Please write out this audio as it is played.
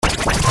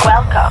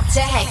Welcome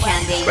to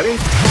Hedkandi. Ready?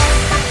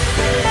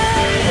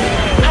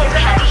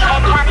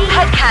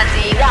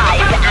 Hedkandi,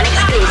 live and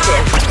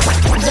exclusive.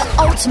 The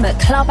ultimate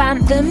club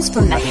anthems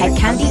from the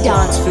Hedkandi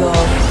dance floor.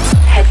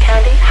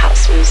 Hedkandi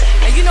house music.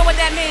 And you know what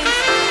that means?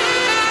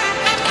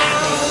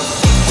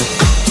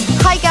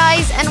 Hi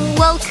guys, and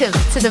welcome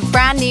to the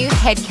brand new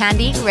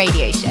Hedkandi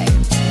radio show.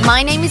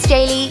 My name is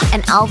Jaylee,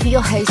 and I'll be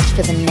your host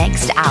for the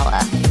next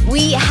hour.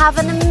 We have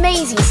an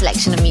amazing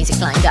selection of music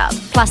lined up,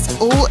 plus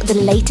all the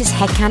latest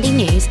Hedkandi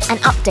news and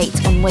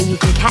updates on where you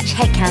can catch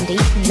Hedkandi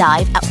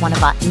live at one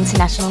of our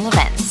international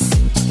events.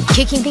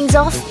 Kicking things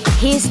off,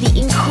 here's the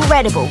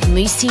incredible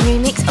Moose T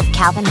remix of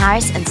Calvin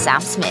Harris and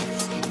Sam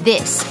Smith.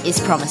 This is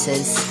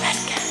Promises.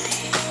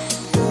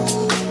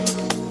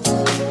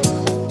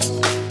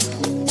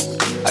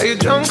 Are you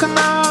drunk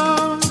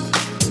enough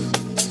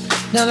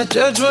now to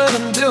judge what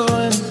I'm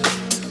doing?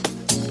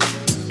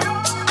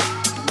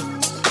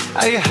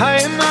 Are you high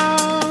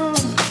enough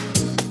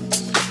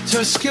to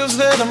excuse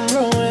that I'm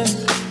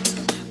ruined?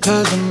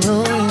 'Cause I'm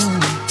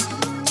ruined.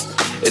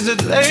 Is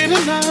it late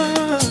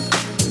enough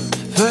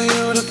for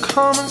you to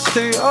come and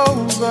stay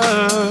over?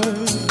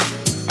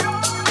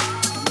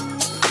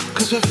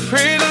 'Cause we're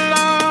free to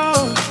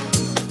love,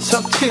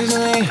 so tease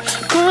me.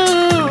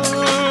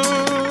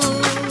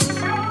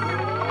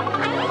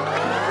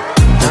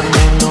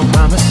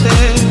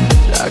 Promises,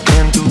 I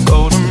can't do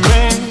golden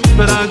rings,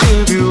 but I'll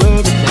give you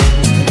everything.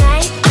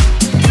 Tonight.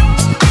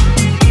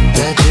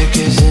 Magic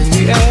is in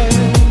the air,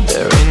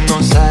 there ain't no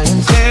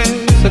science here,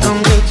 so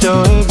come get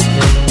your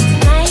everything.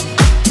 Tonight.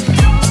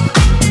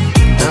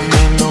 I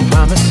made no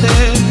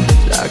promises,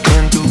 I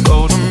can't do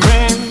golden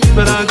rings,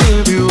 but I'll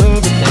give you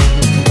everything.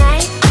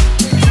 Tonight.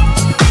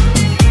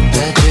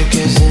 Magic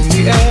is in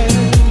the air,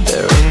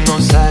 there ain't no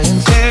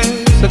science here,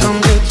 so come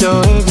get your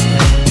everything.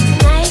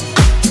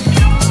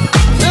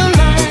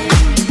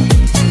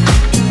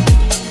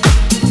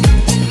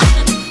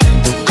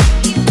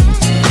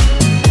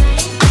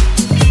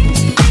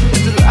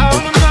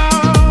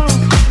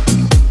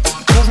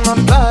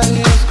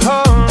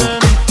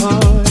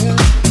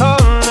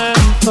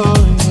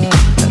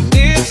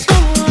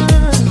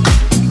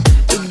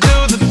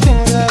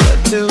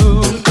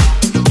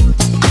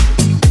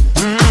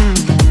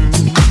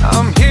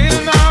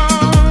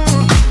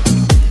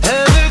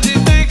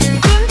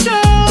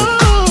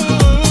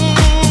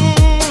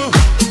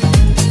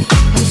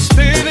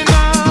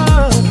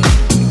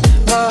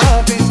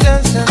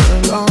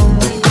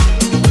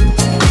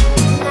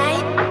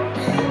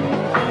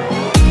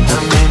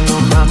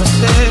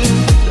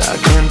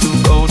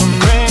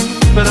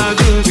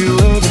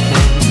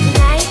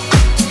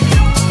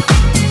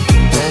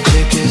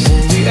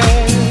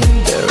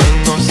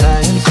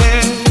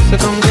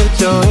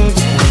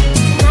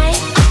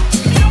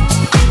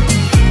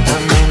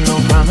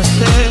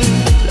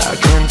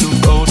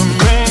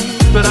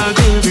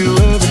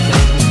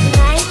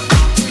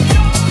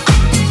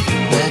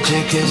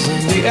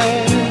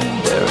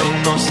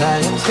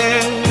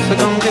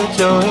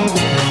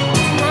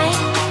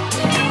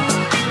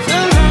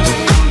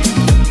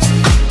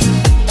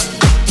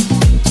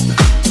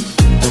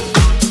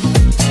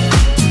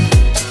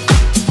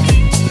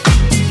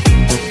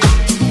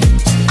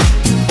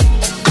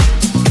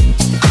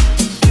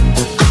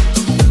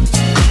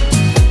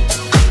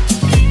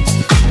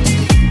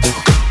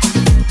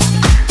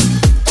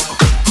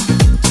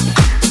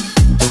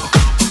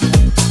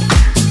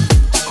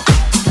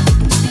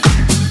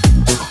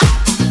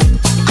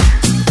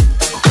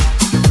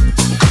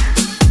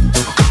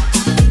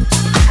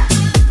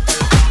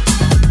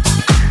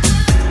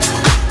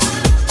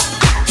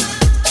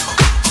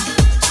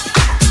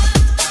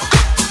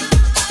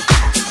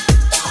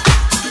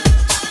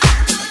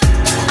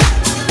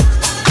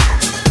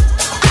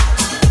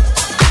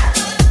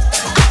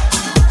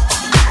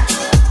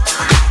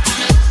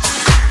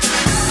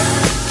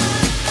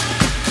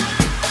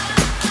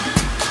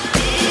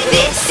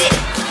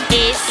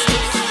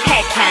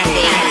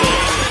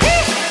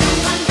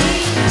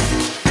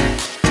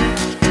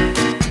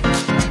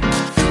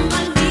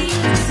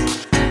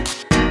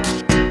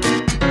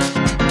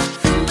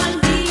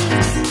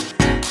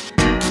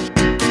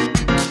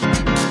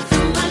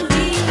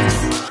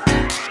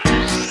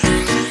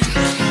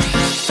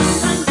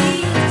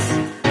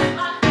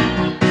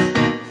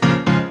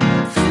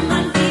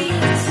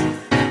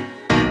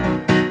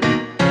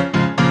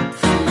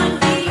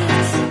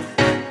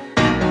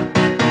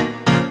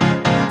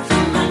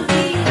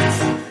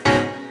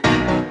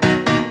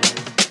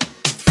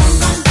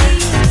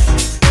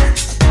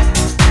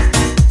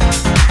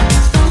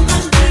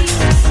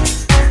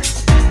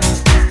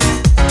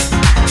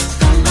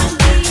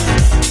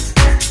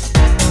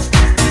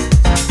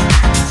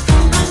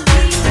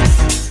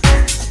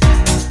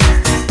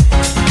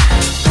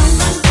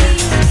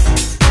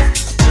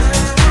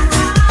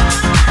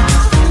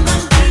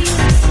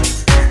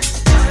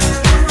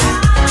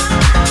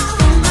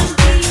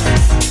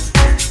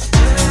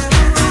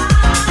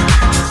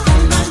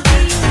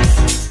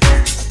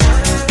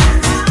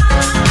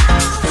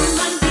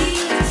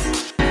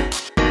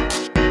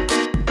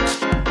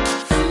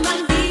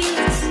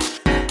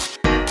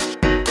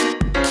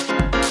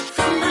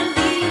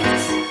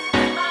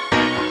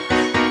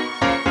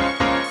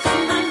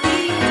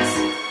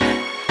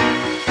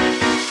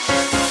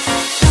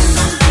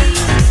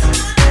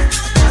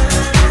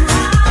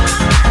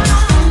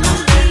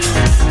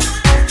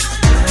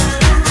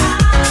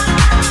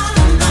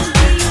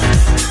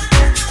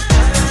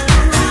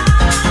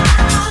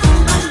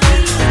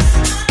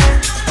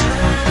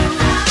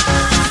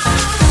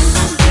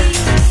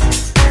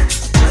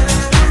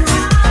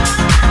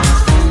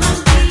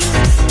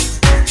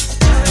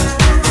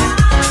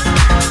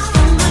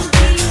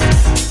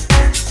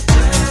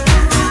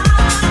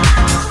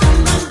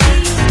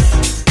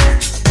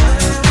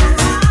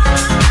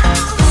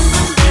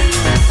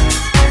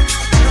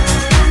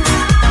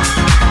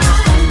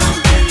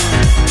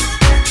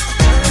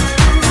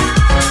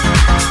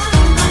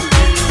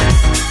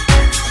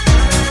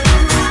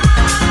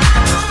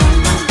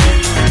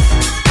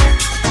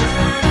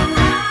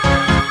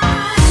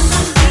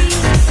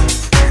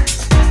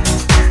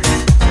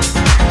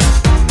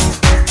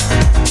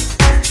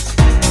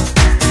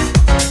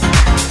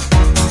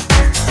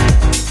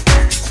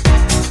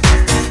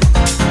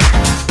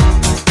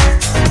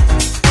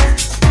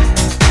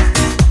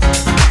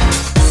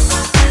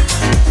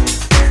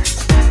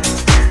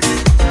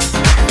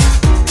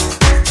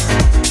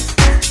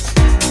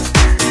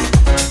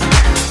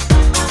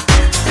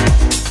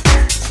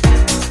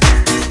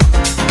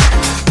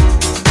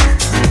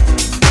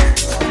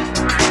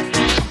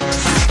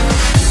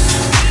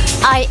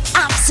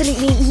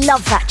 absolutely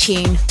love that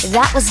tune.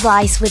 That was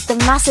Vice with the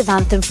massive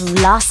anthem from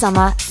last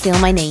summer, Feel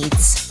My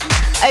Needs.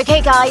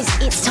 Okay guys,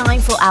 it's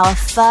time for our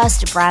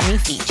first brand new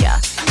feature,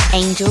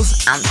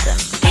 Angel's Anthem.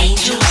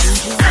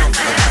 Angel's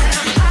Anthem.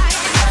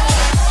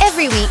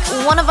 Every week,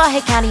 one of our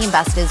Hedkandi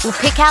ambassadors will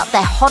pick out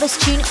their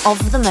hottest tune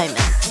of the moment.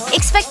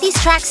 Expect these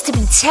tracks to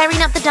be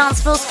tearing up the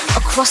dance floors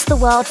across the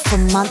world for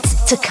months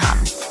to come.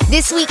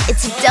 This week,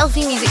 it's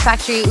Delphi Music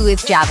Factory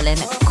with Javelin,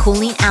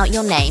 Calling Out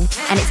Your Name,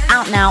 and it's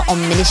out now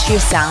on Ministry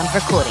of Sound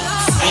Recordings.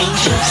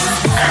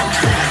 Angel's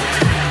Anthem.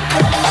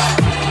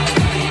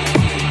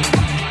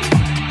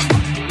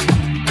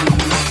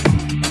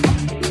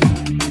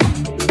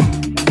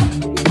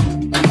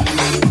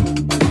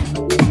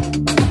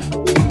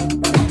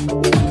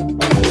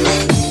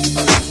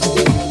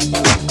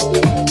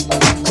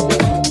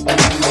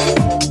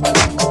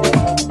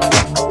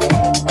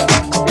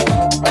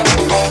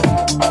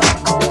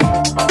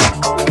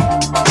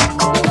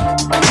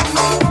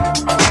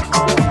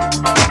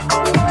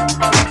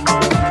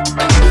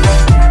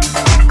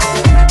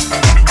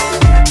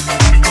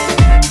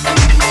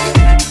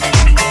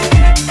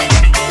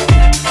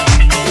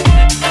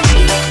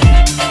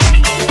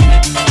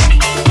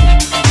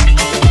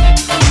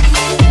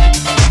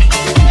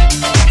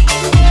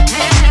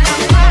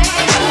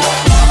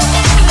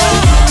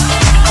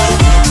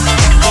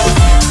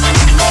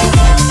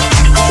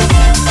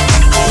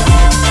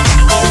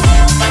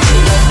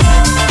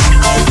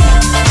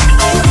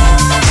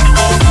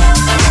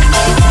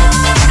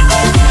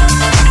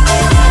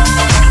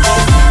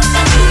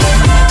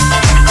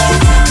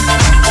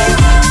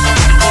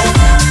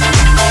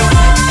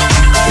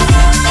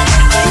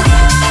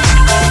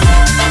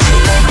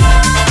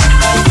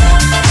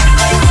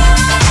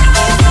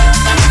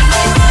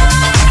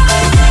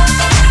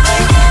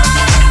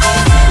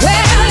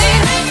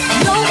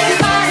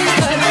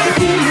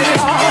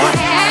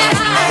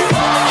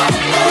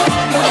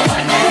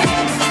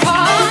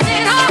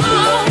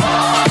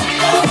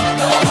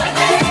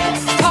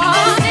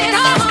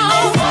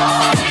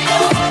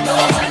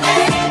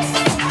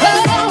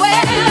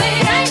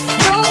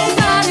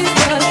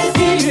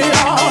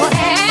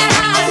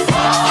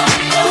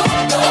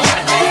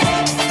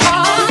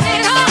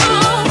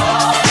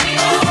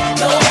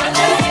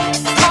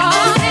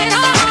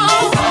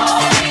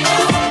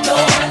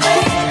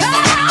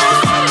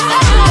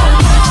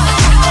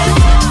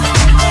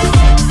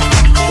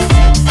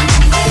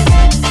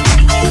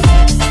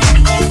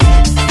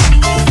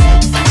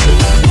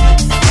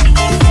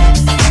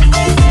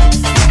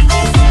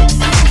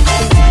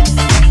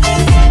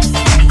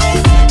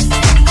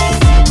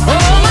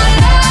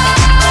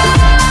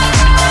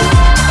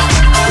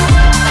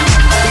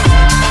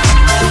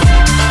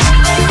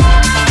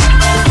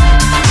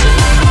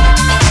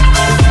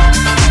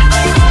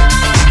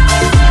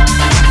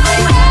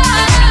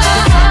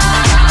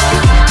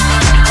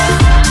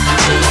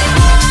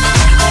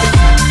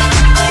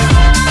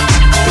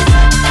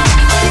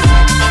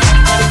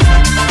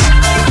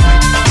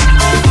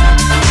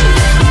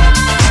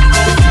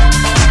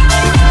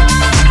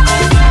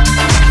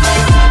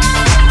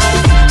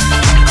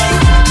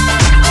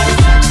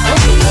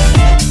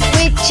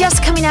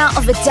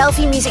 Of the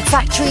Delphi Music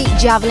Factory,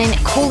 Javelin,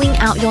 Calling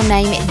Out Your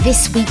Name,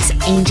 this week's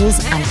Angel's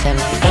Anthem.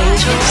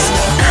 Angel's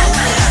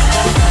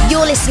Anthem.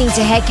 You're listening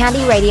to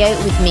Hedkandi Radio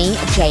with me,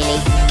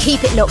 Jaylee.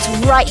 Keep it locked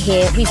right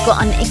here. We've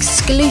got an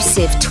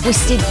exclusive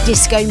Twisted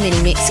Disco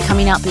mini-mix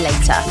coming up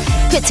later,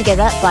 put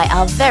together by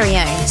our very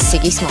own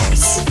Siggy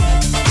Smalls.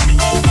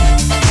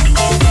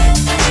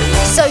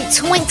 So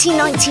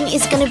 2019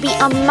 is going to be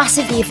a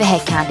massive year for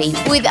Hedkandi,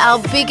 with our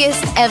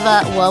biggest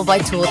ever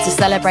worldwide tour to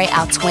celebrate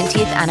our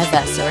 20th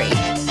anniversary.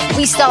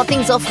 We start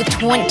things off with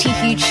 20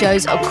 huge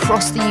shows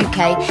across the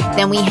UK,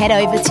 then we head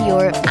over to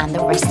Europe and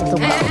the rest of the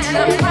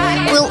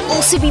world. We'll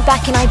also be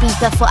back in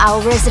Ibiza for our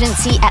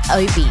residency at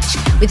O Beach,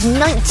 with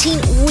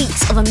 19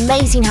 weeks of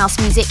amazing house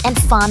music and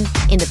fun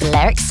in the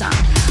Balearic sun.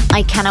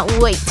 I cannot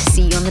wait to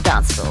see you on the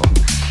dance floor.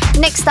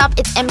 Next up,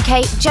 it's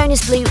MK,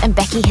 Jonas Blue and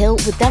Becky Hill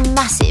with their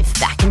massive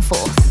Back and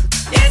Forth.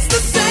 It's the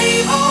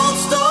same old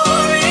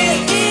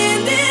story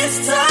in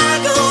this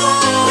tug of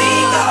war.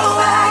 We go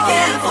back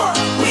and forth,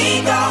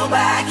 we go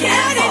back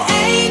and forth.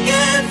 It ain't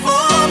good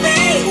for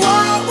me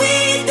what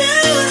we do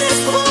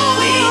this for.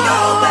 We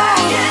go back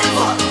and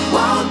forth,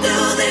 won't do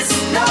this,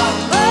 no.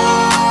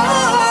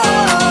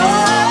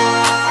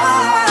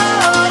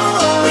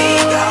 We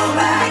go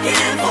back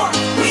and forth,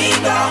 we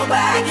go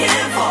back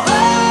and forth.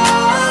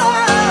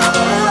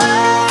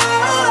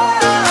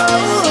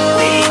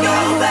 We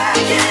go back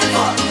and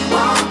forth,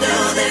 won't do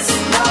this,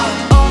 no.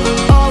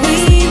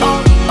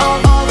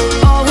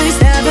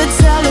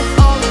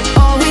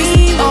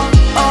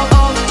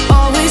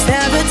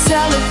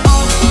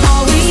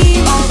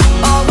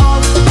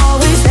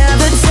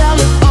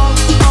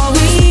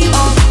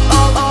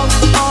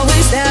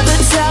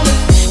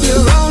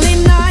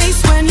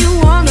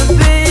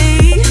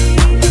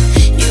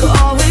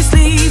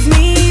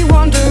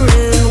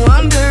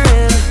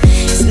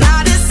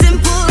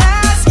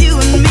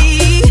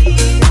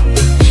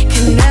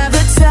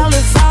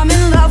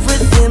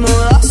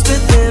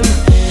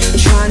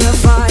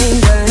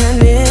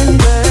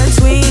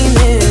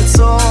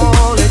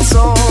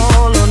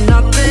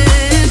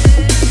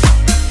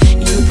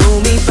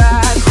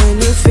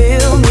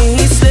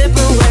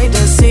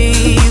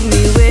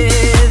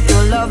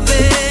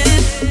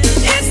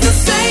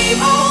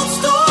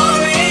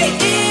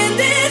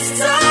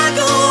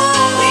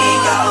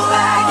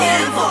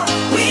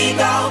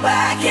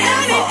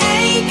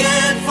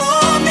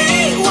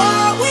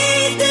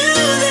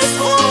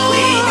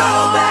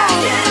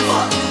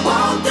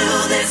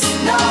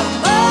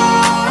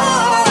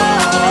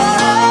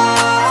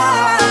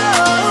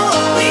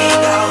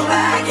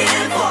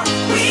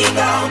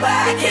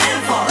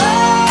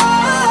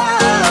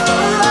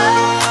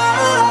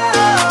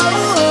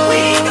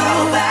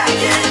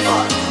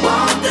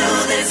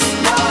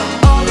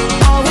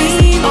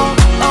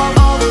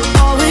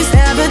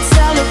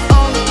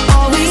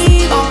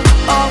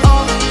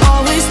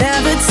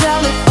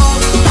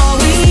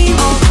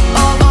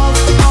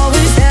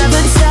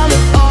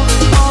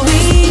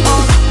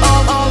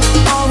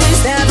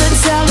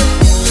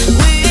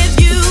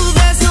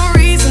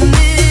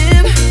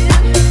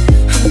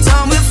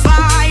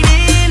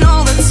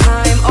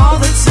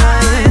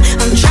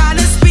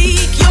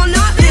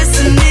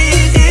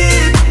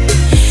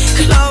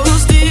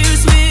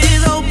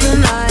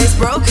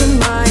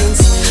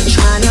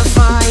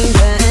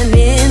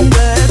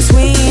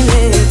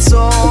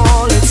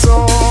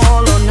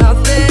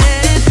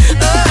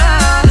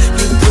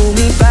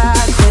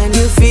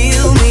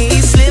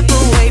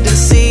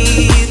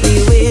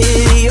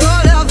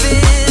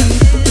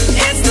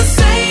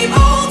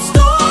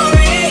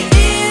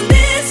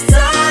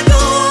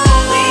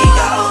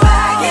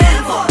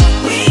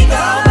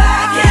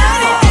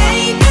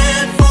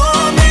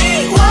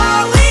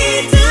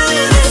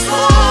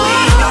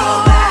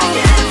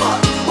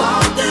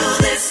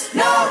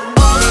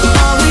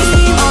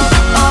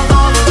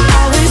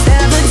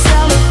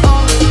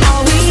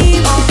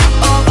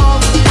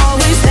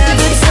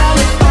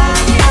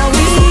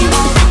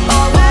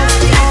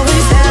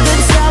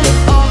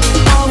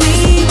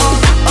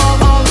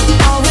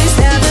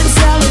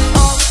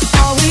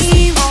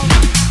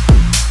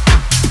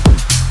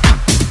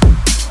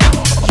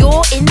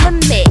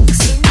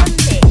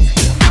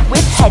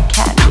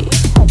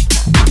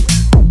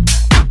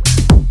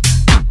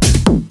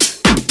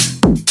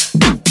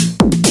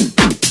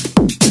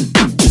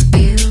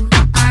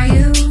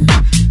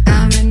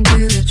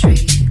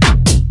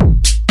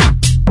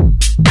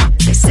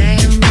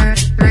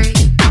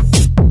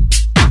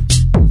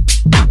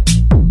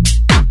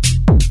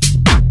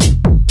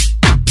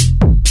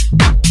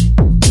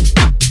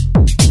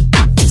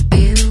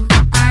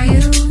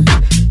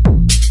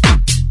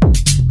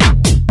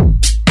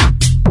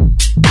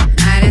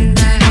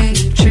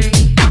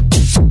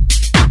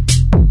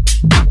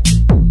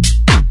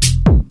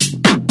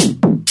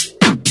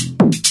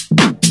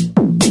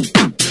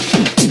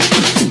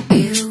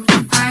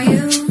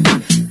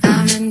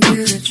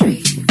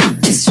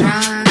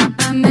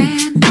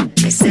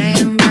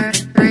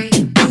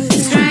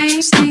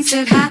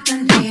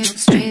 happen here? No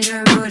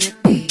stranger would it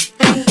be?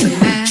 We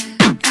met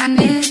at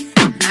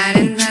midnight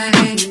in the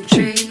hanging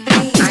tree.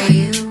 Are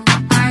you?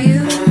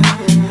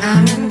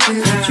 I'm into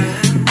the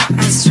dream.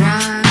 I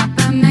strung up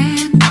a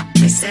man.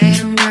 They say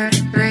the word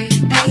to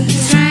breathe.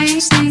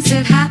 Strange things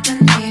that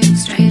happen here. No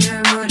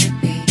stranger would it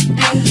be?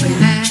 We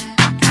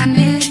met at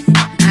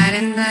midnight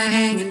in the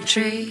hanging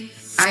tree.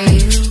 Are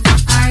you?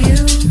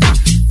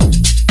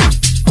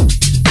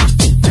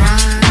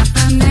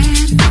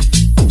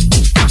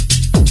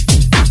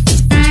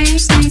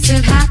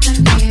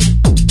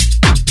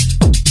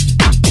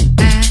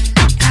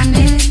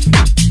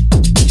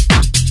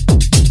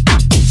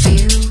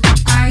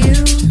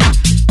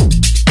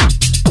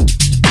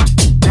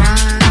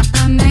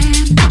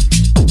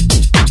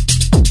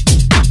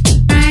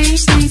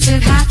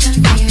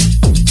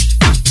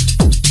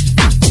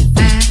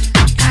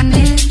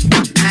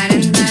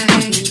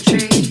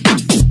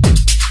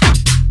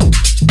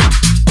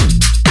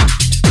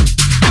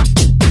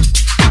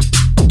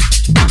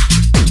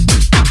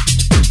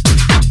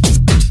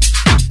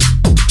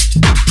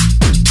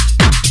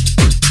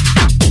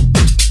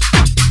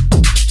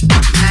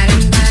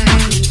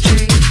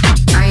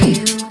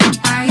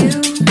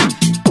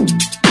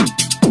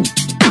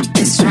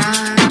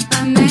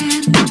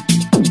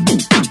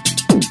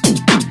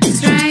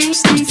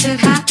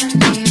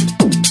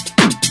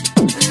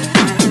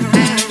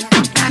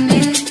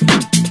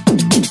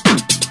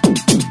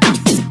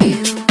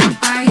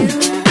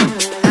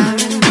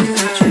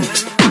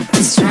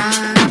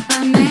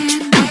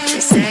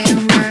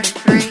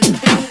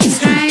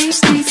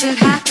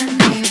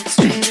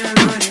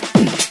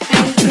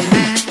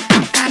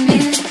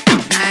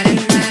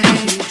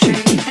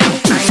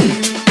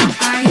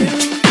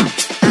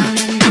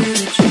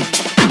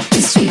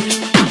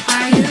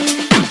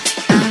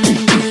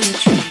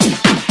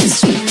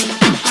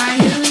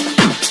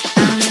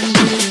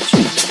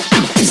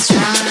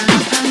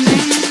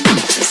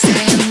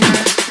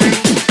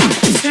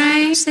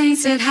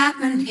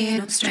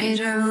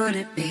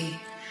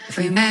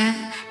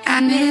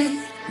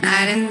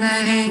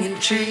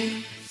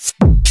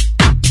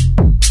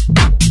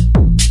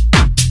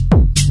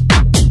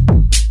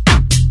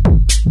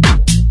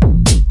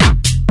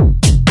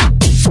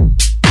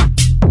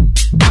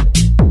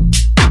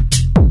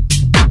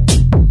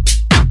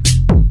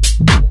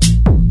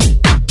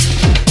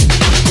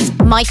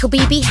 Michael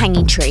Beebe,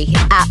 Hanging Tree.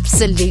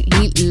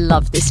 Absolutely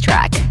love this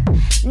track.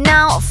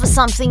 Now for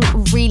something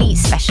really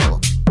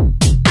special.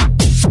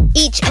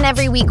 Each and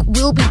every week,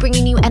 we'll be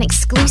bringing you an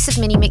exclusive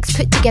mini mix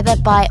put together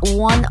by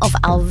one of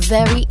our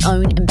very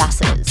own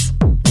ambassadors.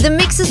 The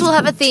mixes will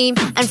have a theme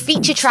and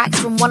feature tracks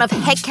from one of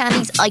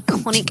Hedkandi's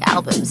iconic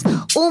albums,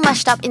 all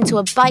mashed up into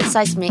a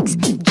bite-sized mix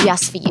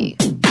just for you.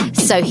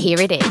 So here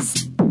it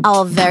is,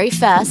 our very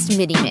first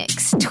mini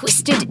mix,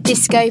 Twisted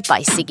Disco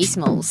by Siggy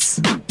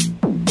Smalls.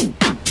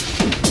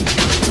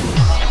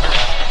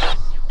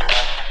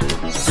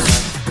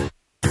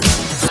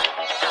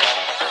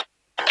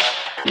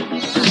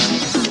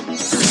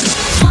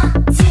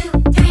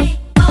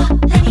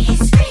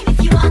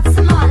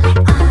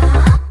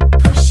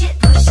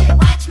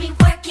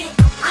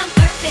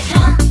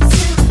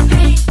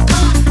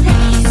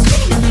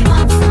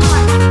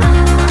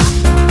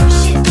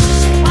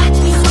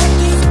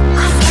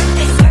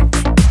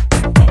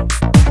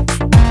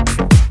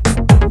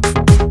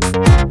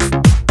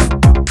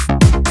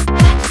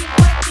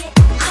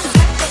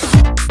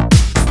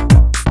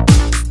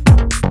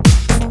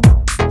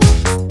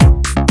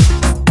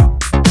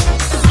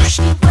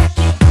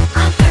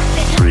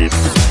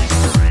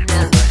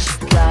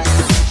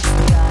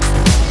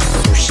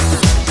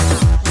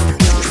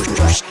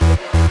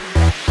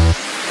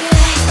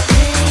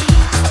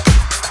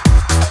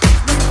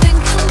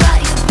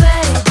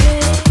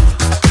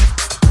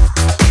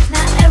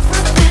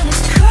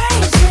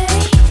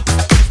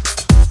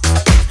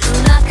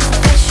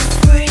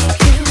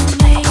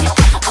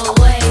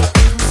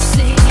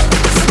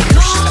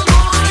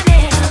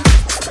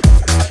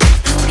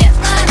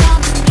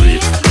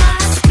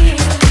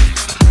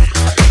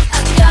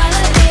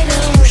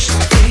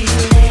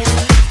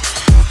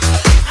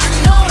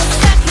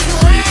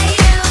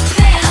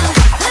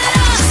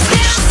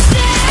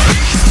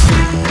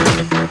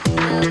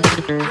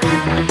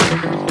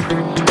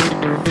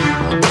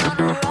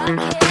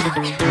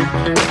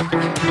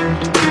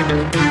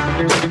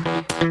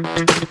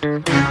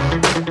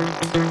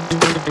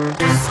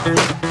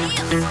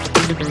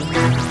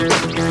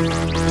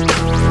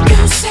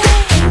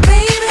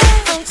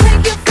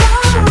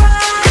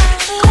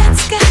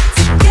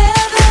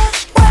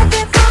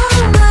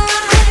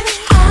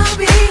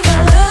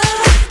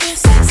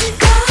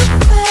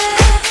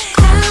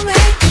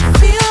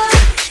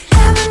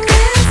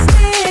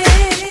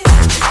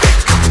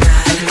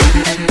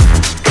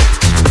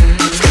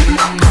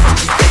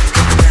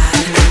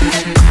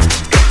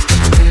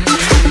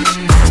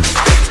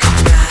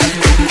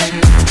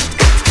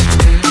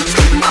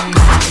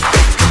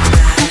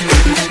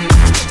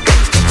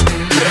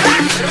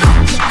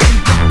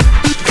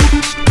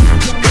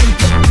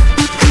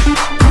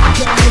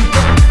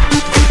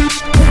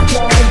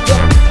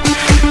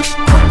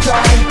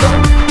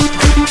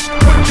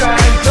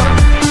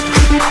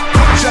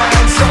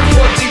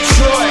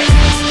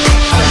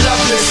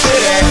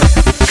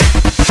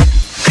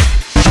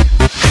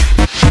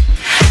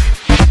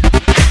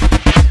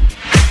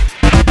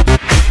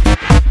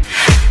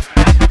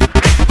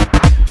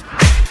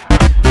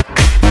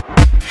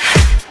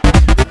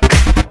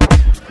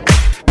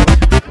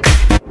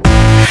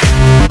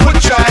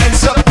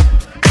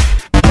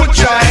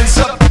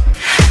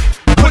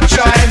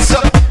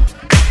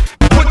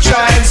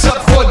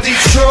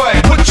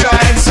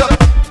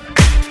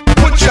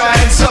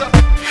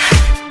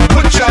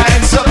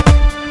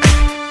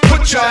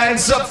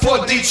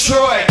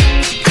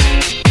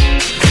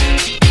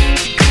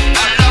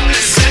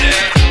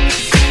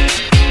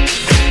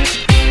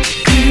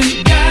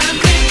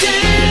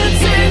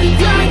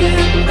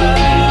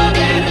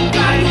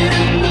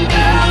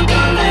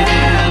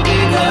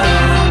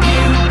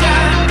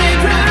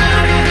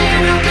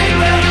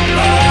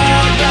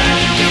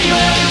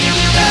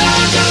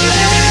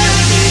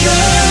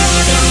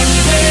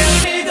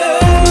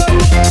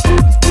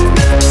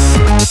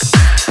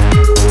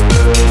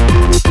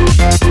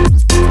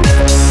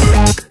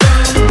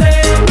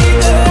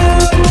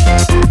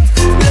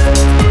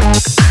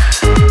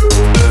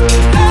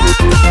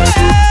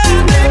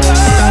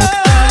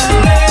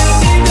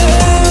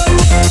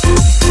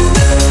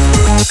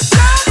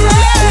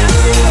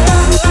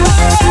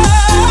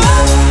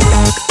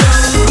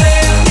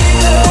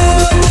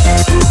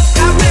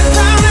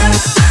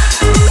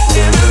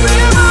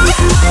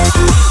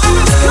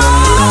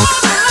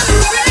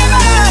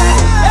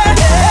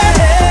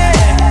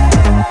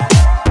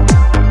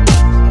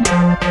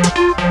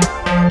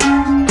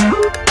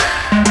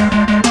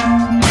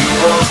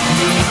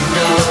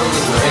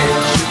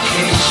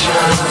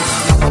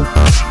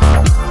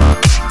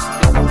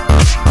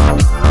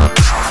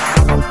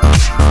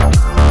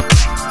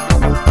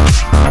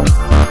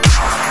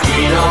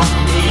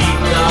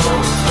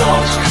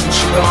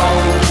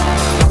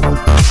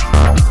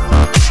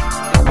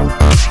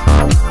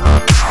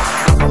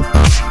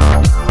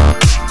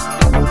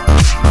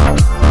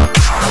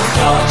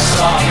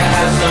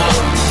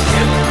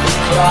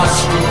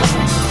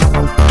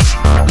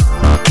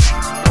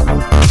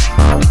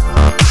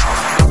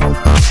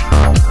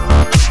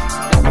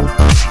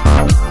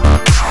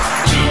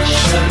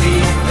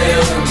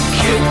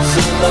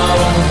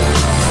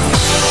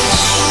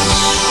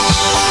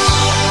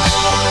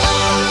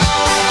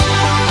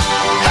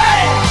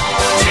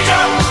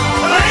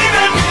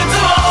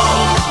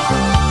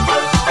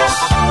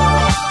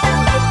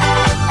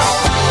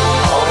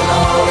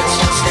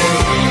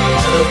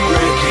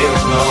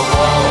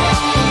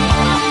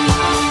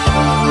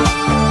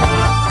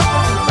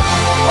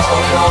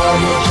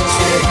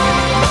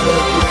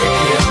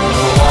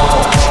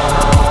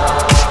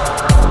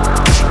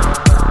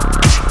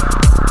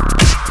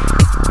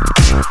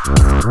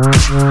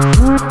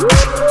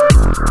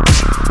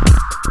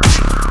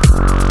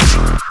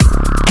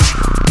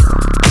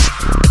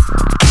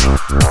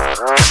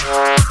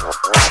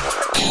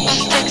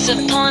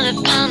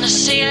 upon the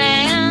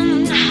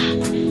ceiling.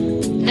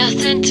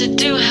 Nothing to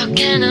do, how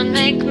can I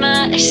make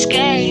my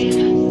escape?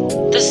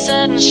 The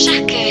sudden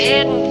shock, a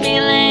hidden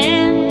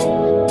feeling.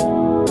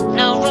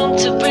 No room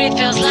to breathe,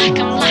 feels like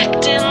I'm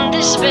locked in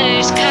this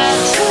space.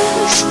 Cause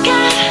who's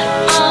got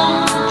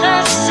all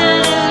the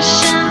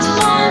solutions?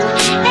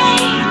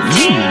 180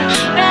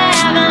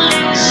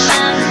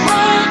 revolution.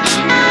 Where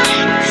I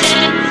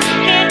did,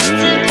 it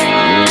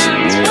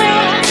depends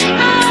where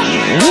I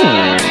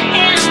fall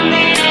in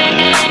the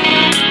end.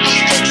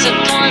 Fix a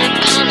point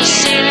upon the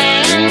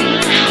ceiling.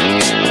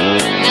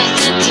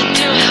 Nothing to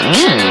do, how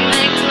can I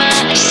make my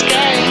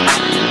escape?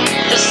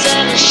 The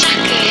sudden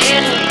shock, a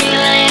hidden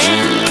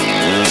feeling.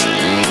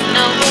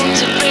 No room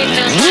to breathe,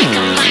 feels like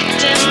I'm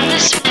locked in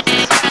this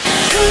space.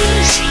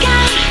 Who's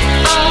got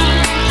all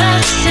the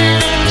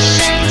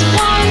solutions?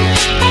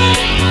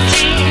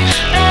 180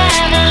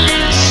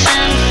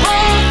 revolution.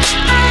 Where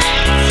I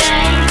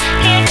take,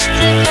 it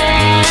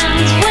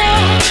depends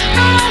where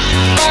I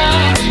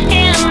fall in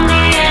the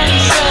end.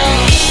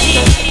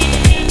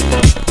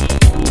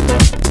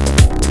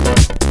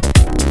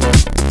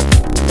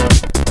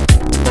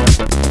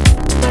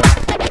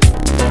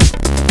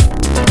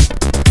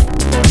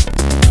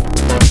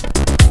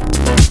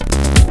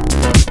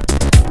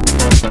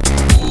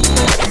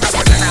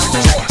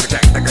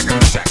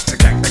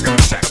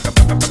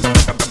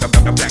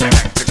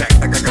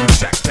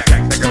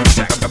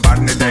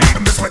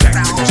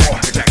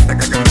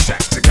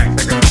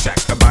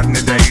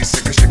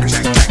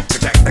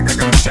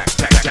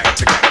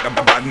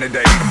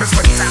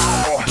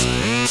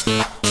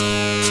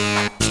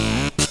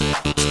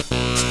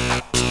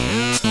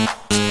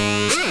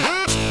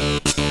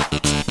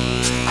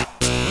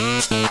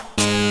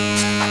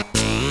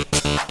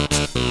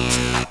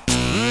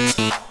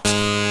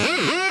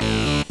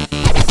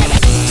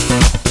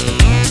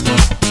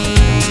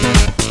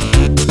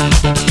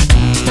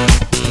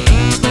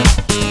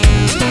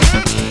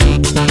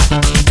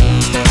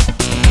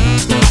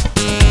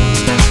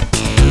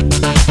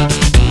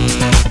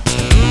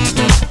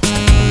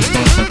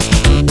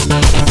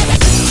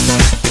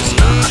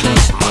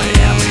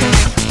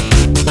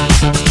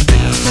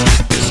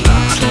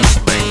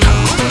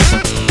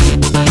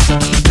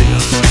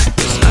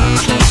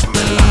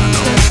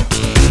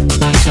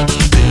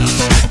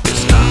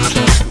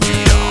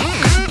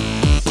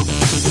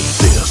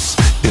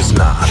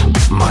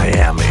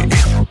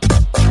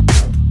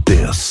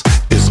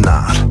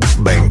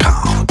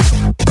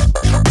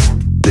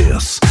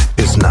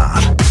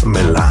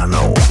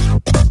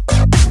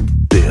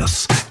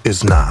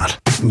 is not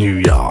New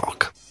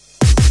York.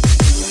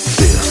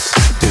 This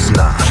is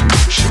not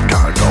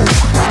Chicago.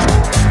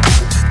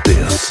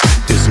 This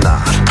is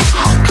not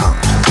Hong Kong.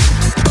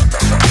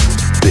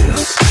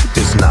 This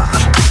is not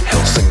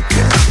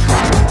Helsinki.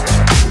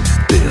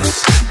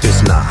 This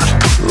is not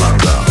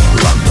London,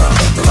 London,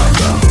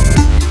 London.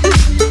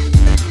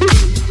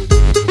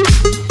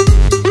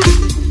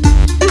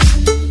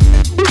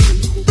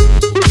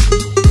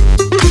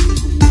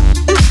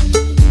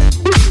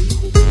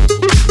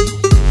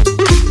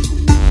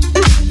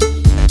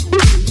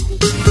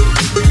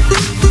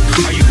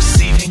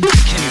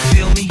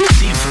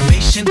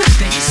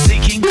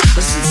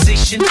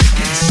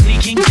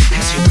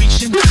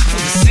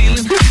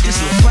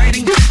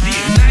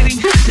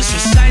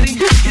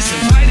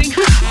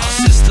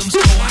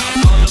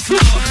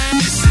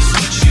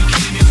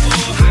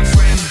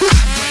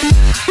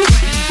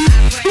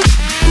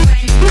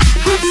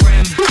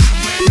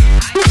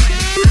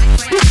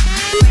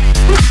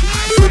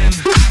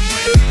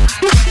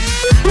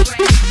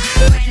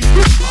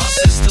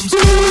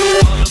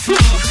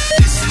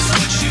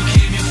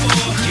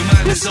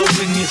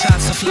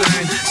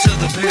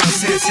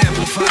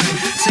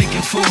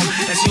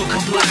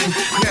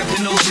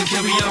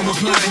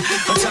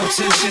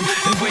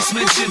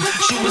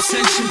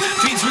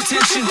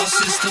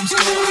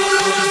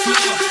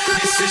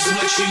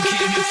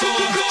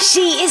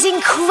 She is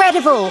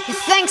incredible!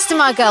 Thanks to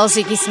my girl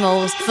Ziggy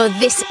Smalls for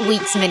this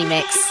week's mini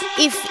mix.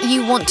 If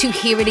you want to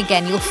hear it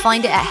again, you'll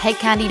find it at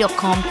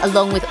hedkandi.com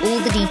along with all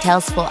the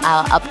details for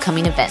our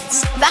upcoming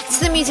events. Back to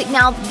the music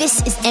now.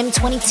 This is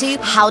M22.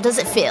 How does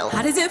it feel?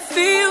 How does it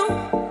feel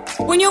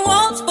when your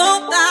walls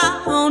fall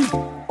down?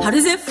 How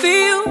does it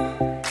feel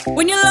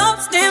when you're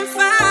lost and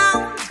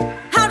found?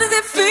 How does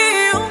it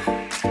feel?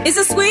 It's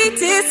the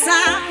sweetest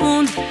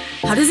sound.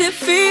 How does it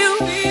feel?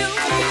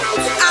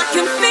 I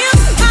can feel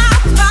my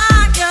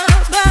fire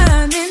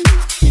burning.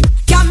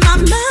 Got my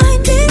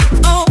mind in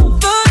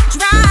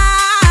overdrive.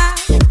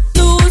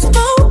 Lose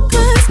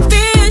focus,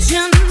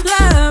 vision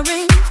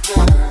blurring.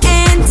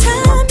 And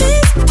time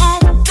is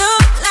on the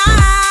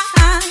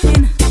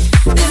line.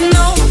 There's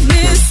no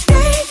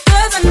mistake,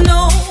 'cause I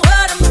know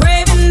what I'm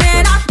craving.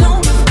 And I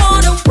don't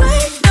wanna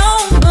wait no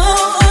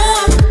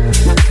more.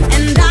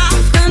 And I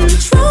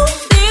control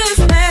this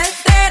path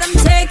that I'm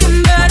taking,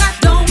 but I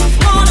don't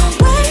wanna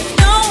wait.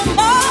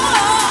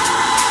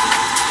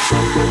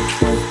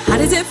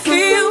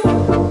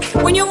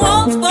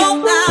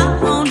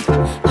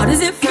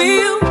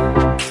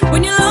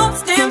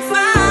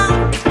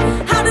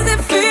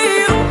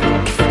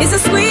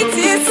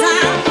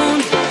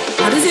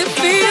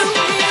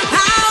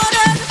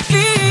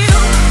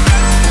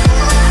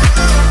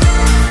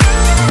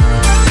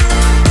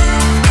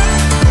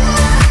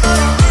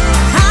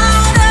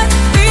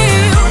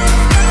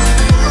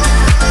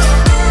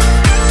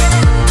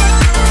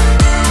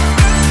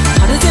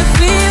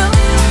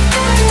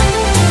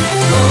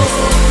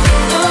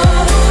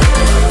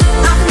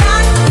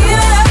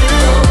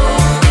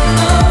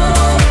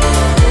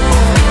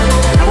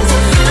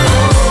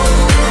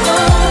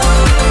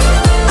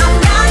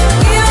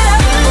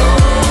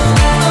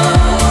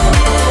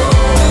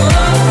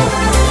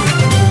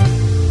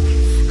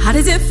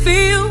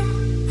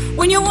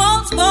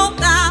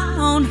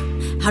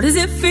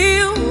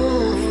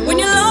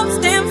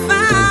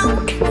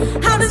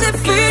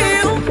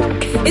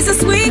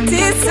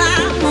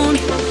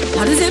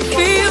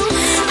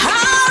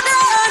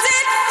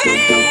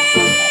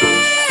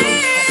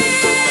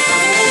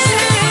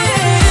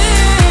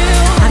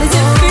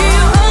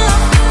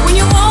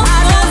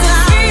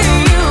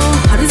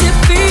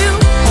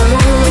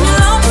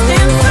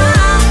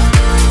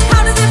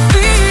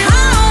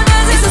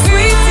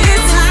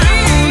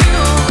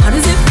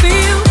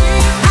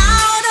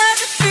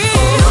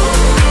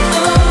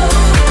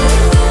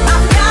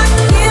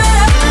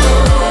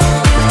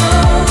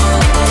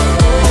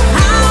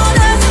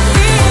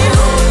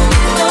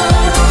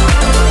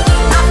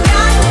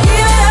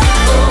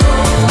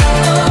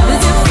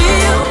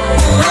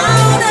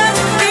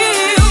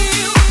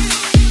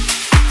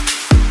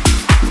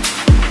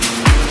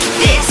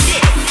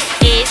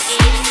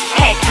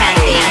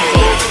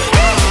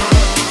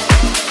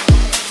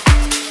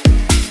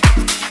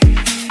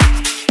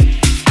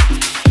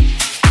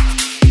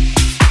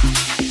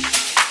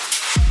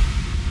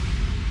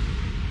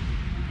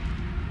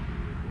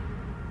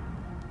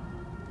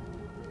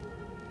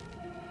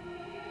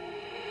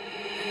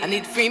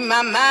 need to free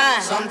my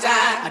mind.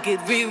 Sometimes I get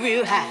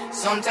real high.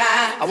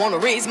 Sometimes I wanna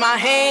raise my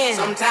hand.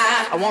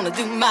 Sometimes I wanna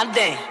do my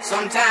dance.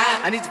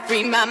 Sometimes I need to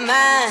free my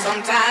mind.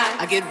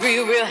 Sometimes I get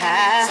real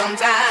high.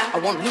 Sometimes I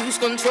wanna lose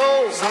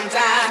control.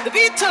 Sometimes the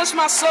beat touch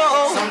my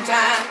soul.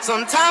 Sometimes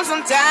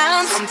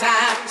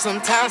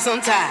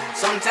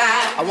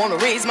I wanna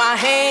raise my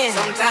hand.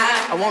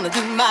 Sometimes I wanna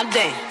do my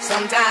dance.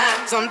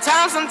 Sometimes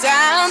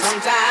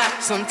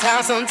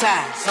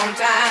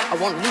I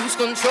wanna lose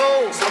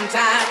control.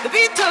 Sometimes the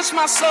beat touch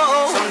my soul.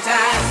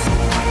 Sometimes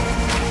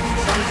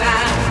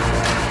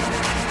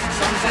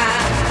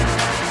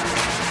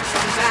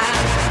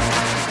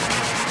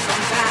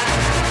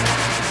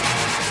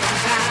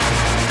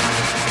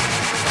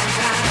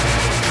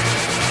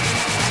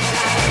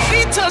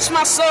beat touch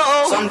my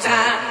soul.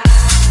 Sometimes.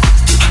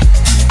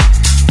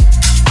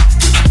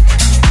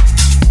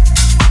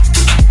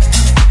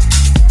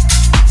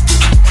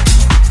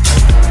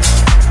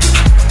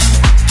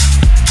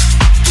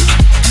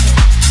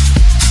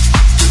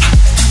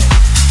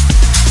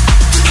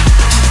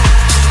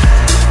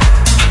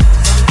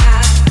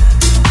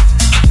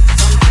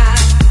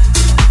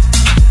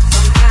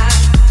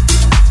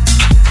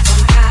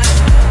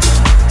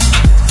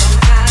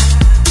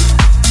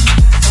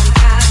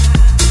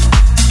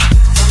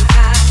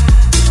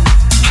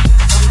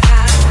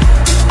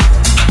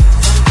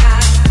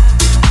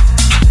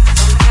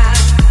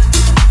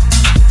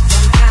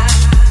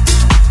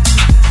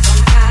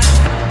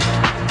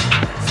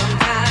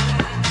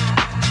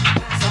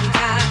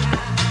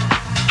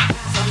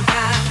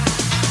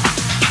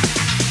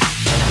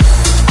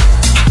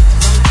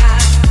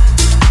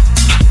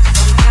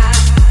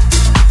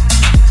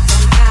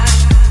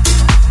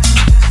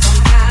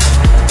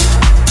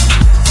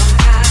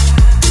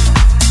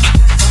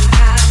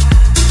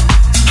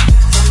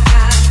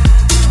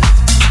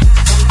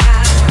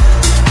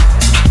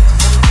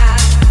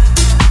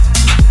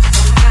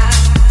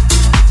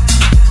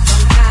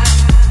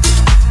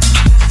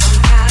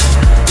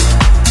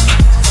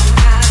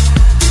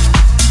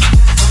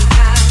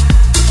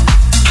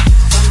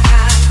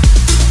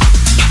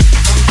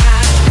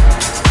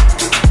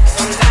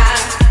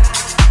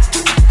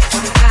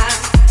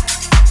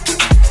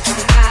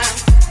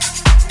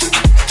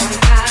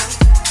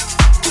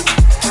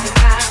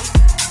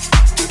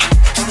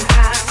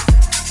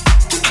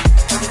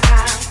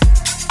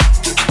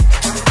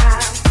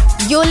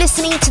 You're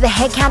listening to the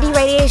Hedkandi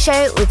Radio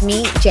Show with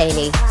me,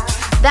 Jaylee.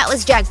 That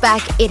was Jack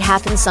Back, It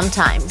Happens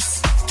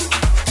Sometimes.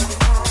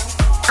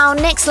 Our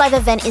next live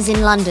event is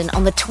in London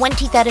on the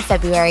 23rd of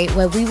February,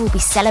 where we will be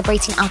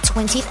celebrating our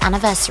 20th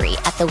anniversary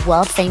at the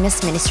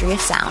world-famous Ministry of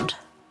Sound.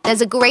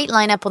 There's a great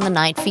lineup on the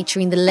night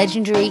featuring the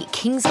legendary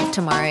Kings of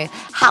Tomorrow,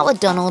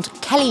 Howard Donald,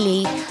 Kelly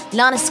Lee,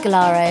 Lana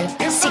Scalaro,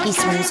 Siggy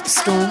Smalls,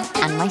 Storm,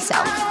 and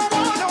myself.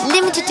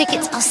 Limited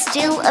tickets are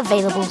still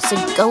available, so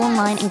go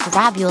online and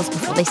grab yours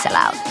before they sell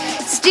out.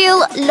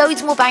 Still,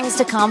 loads more bangers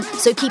to come,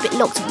 so keep it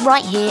locked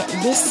right here.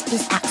 This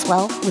is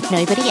Axwell with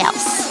Nobody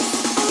Else.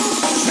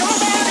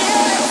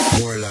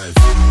 More life.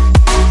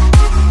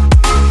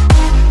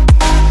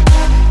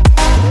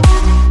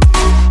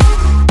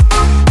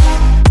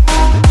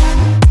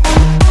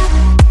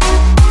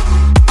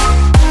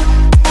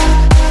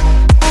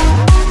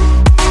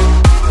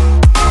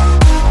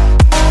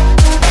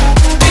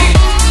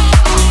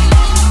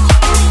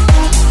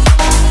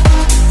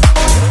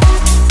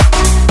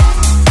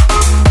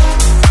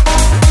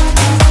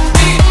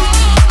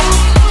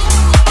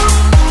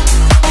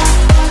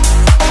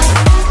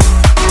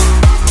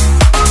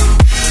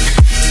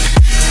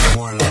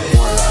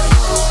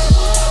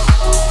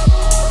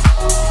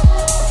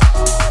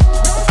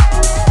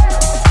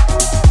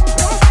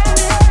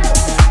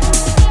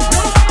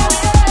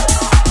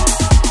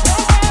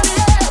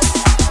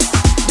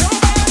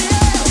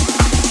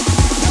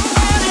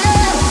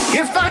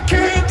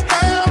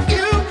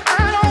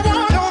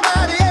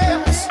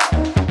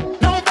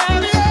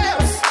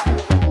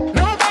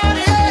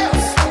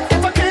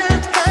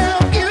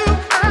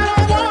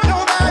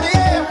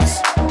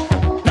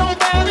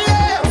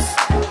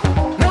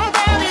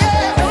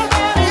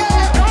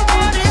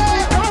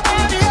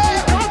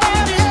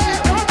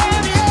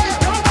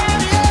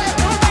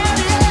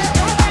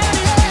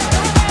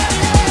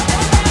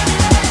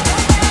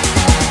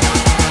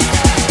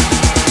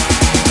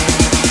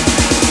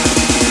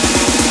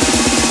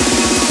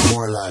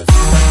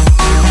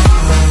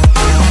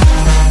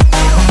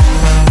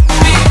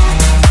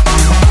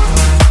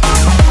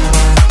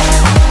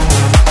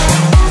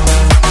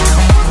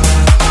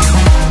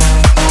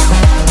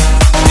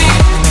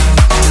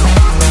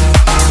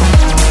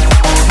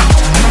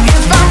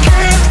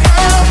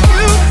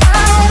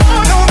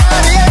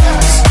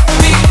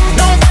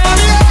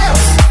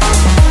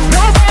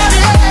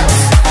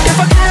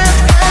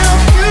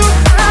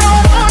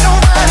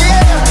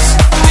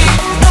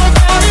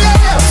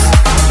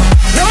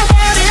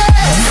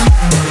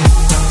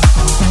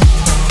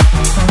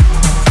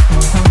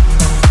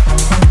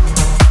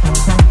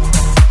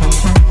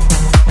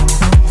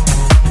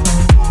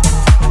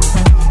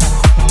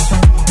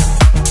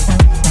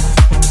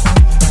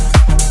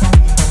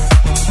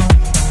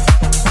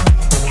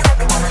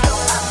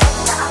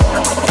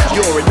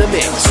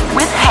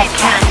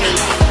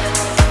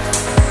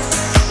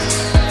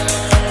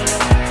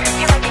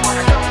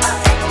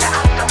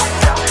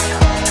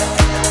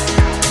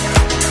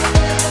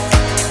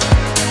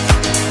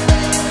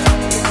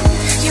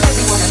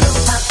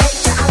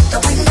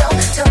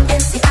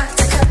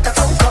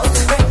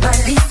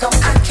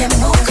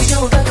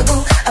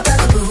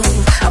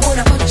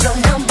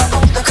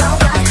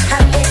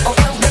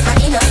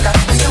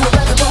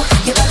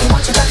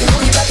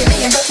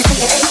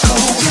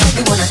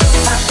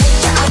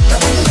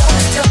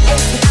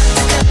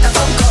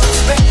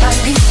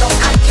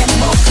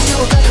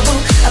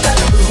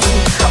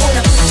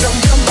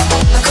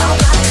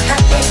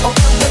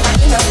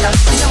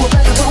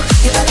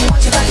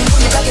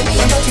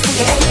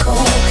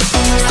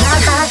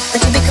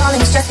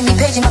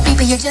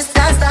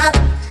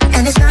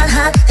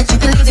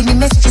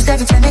 messages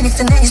every 10 minutes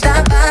and then you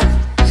stop by.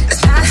 It's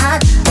not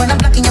hot when I'm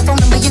blocking your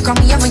phone number. You call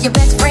me over your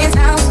best friend's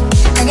house.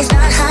 And it's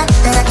not hot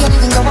that I can't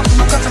even go up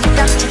with my girlfriend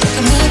without you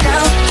kicking me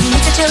down. You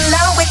need to chill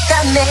out with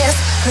that mess,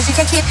 cause you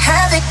can't keep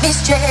having me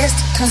stressed.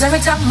 Cause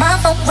every time my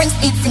phone rings,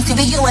 it seems to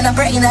be you, and I'm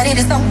praying that it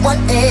is someone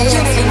else.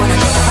 You really wanna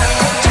know my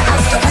picture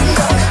out the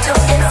window.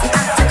 Tell MC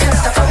I to cut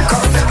the phone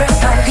call. Break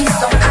my lease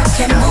so I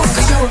can move.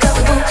 Cause you a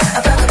bugaboo, a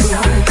bugaboo.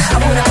 I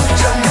wanna put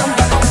your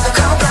number on the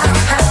call block.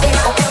 Hide it,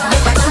 open,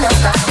 make my email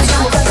stop. Cause you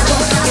a bugaboo,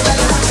 you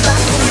bugaboo, you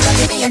bugaboo, you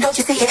bugaboo me, and don't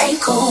you see it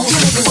ain't cool. You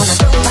really wanna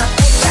know my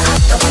picture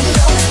out the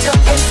window. Tell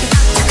MC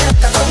I to cut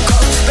the phone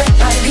call. Break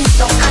my lease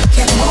so I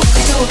can move.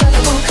 Cause you a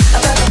bugaboo, a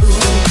bugaboo.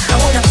 I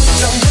wanna put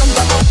your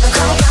number on the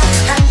call block.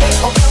 Hide it,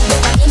 open,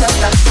 make my email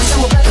stop. Cause you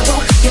a bugaboo,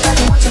 you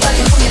bugaboo, you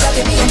bugaboo, you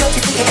bugaboo me, and don't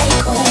you see it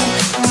ain't cool.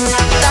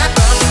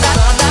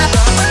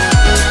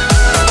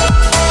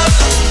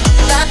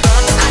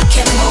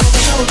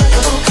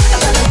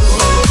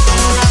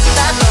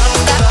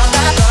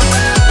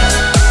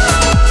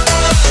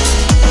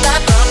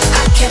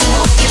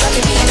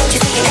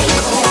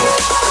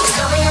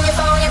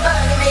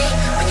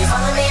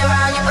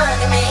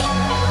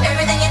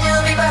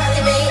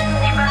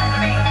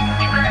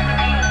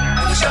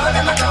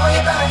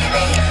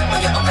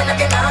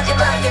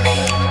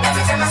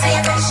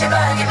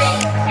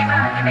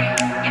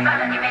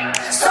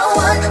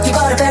 You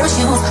bought a pair of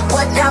shoes.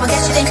 What now? I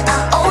guess you think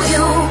I owe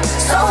you.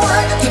 So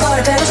what? You bought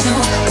a pair of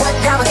shoes. What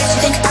now? I guess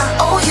you think I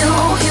owe you.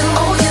 You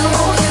owe you.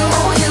 Owe you.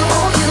 Owe you.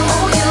 Owe you.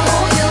 Owe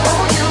you.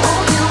 Owe you.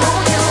 Owe you.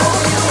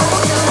 Owe you.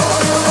 Owe you.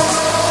 Owe you.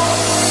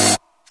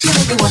 You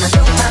make me wanna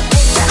throw my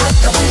picture out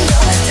the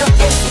window. Tell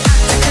MC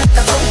I cut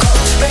the phone call.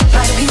 Break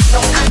my lease so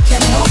I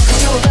can move.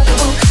 Cause you a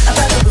bugaboo, a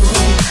bugaboo.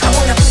 I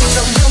wanna put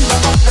your number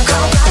on the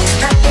call block.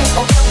 Not it,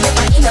 oh, make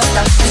my email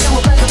stop. Cause you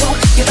a bugaboo,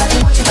 you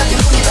bugaboo, you bugaboo,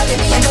 you bugaboo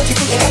me, and don't you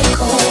think it ain't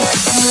cool?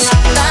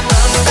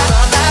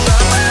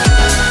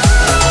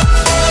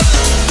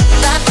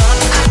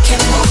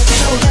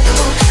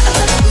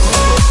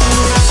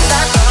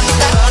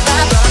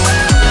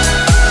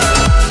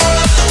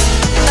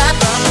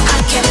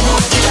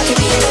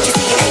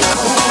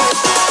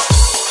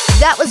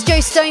 That was Joe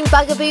Stone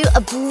Bugaboo,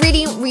 a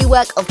brilliant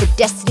rework of the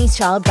Destiny's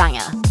Child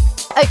banger.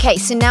 Okay,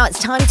 so now it's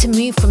time to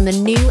move from the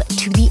new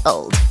to the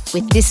old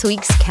with this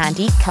week's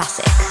Candy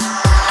Classic.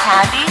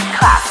 Candy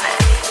Classic.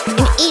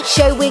 In each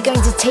show, we're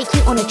going to take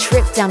you on a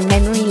trip down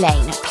memory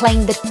lane,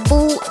 playing the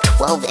full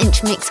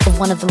 12-inch mix of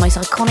one of the most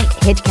iconic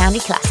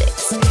Hedkandi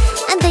classics.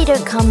 And they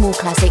don't come more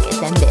classic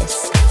than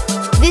this.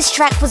 This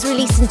track was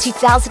released in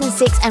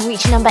 2006 and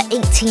reached number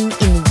 18 in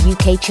the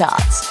UK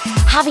charts.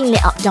 Having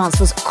lit up dance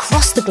floors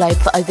across the globe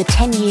for over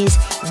 10 years,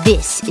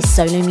 this is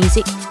solo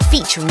music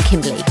featuring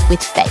Kimberly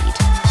with Fade.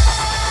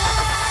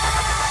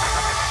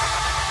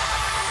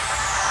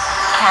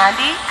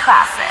 Candy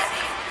Classic.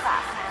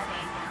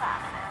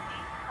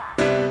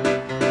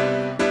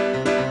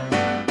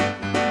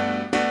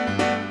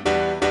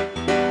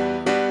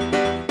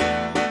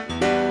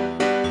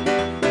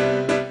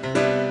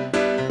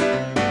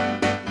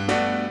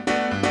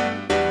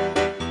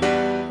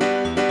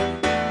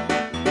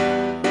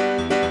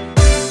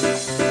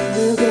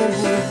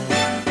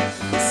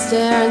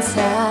 Stare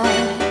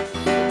inside,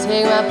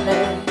 take my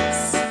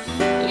place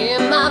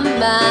in my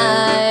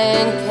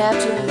mind,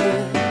 capture me,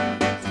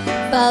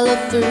 follow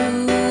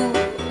through,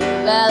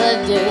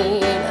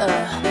 validate,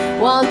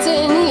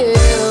 wanting you.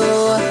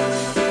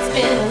 It's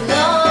been a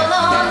long,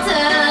 long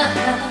time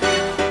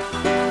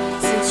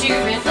since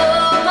you've been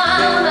on my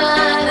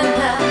mind, and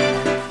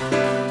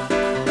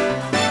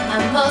I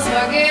must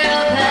forget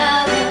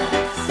about this.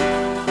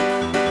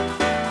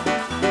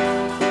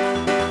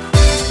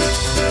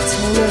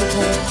 Tell me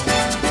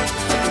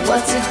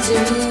what to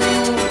do,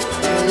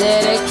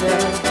 let it go,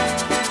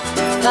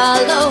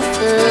 follow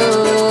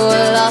through,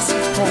 lost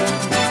with pain,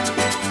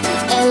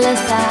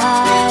 endless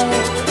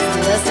eyes,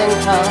 listen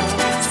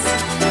calls,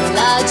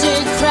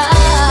 logic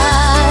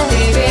cries,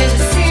 baby this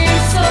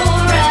seems so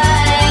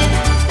right,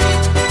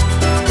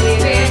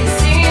 baby this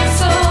seems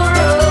so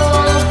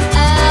wrong,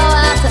 hour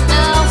after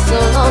hour, so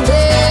long,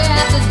 day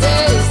after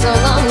day, so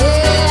long,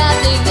 year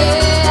after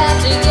year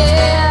after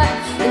year,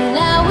 and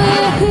now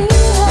we're here.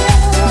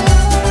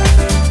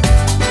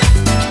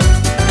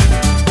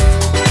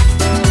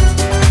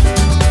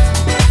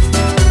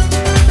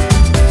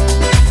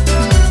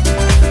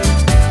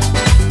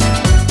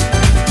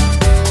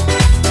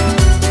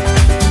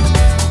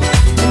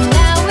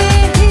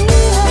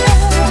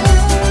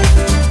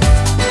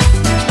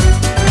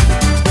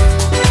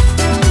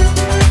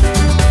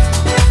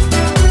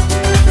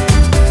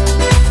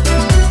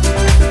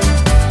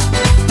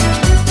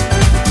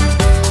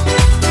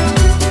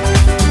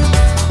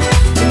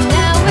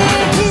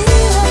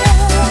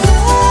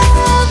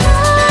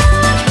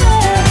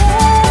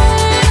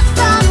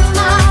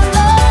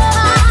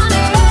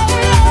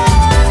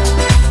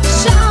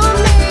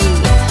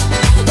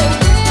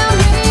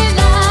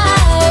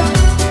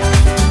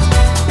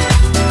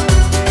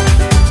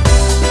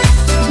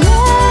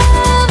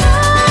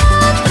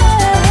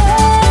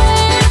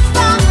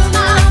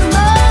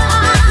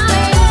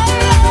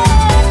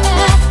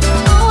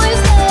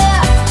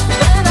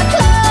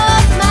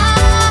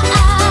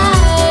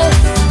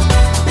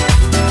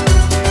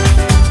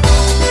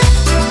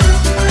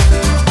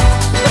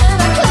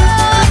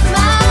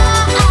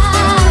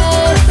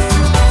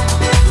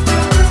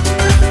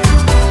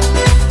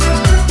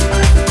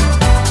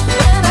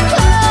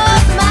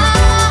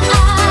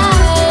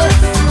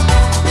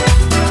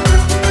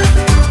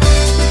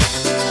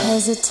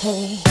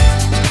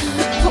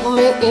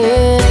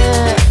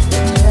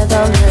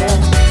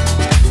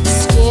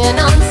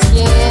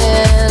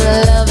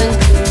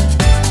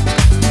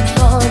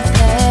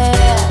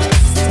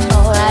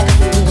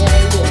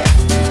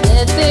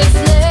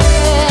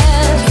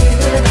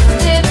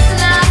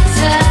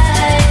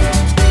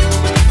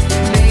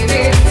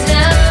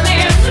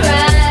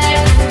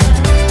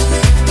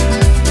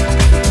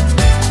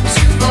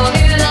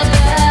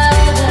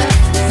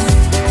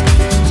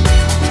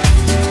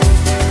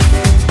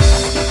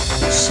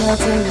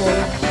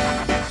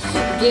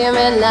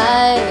 at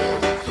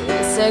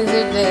night,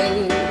 sexy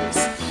days,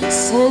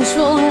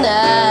 sensual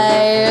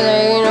night,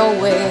 there ain't no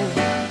way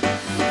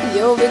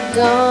you'll be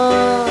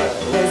gone,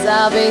 as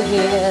I'll be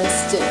here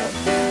still,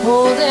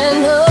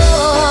 holding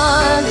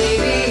on.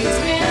 Baby, it's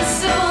been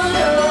so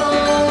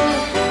long,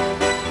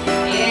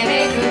 and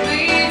it could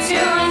be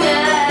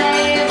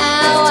tonight.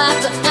 Hour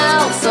after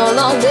hour, so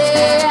long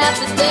day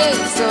after day,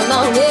 so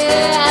long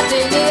year after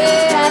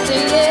year after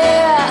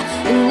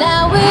year, and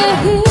now we're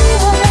here.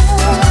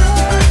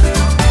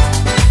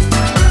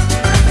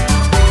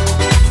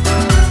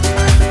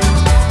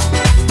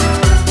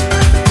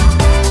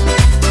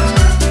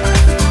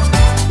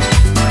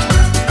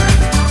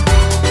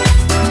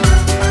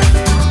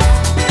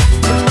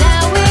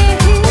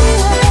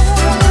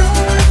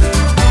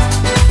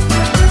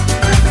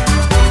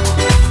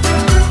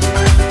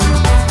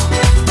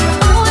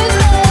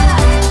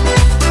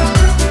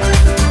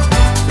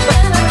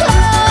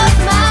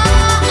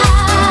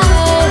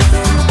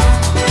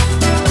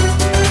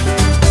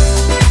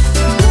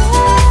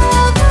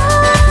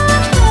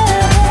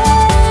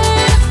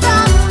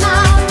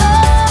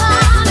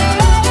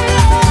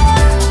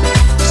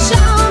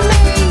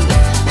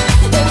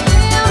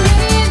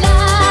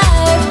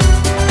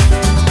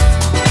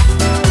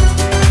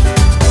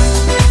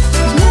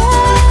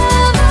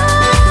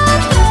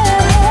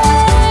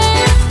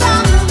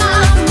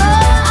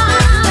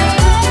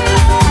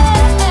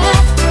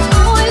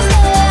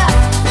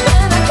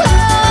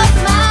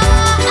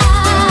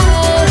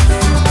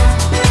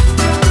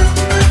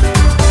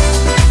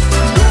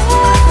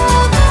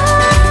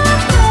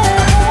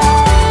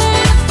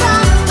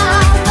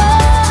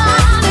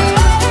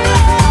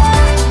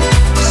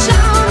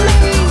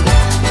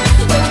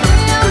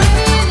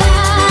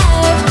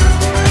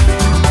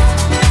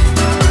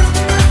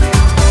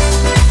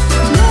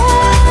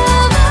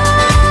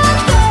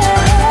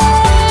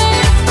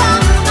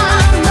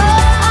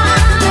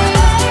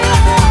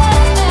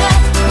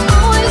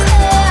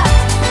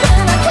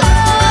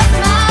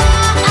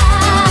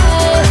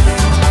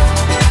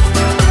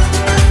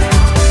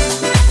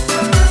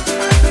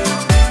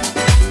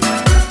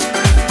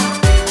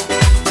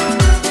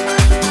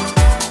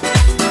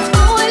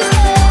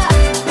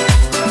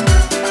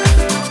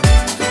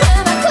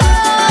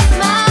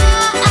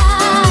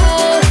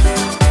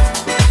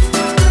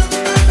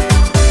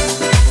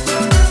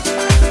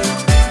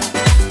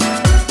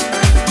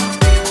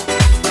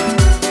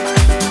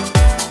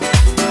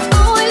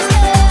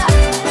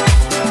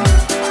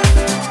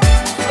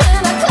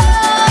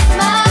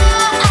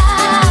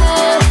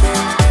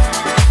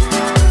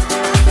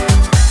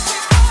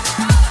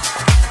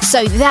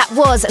 So that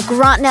was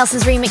Grant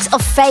Nelson's remix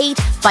of Fade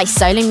by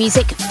Solo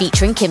Music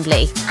featuring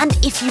Kimberly. And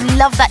if you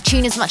love that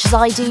tune as much as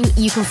I do,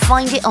 you can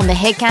find it on the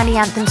Hedkandi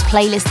Anthems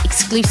playlist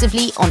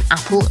exclusively on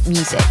Apple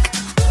Music.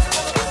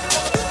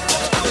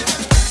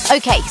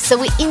 Okay, so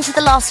we're into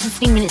the last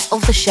 15 minutes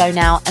of the show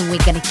now, and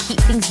we're going to keep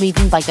things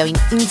moving by going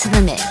into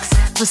the mix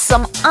for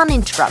some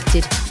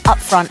uninterrupted,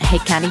 upfront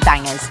Hedkandi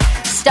bangers.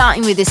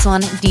 Starting with this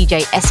one,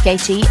 DJ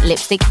SKT,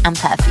 Lipstick and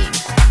Perfume.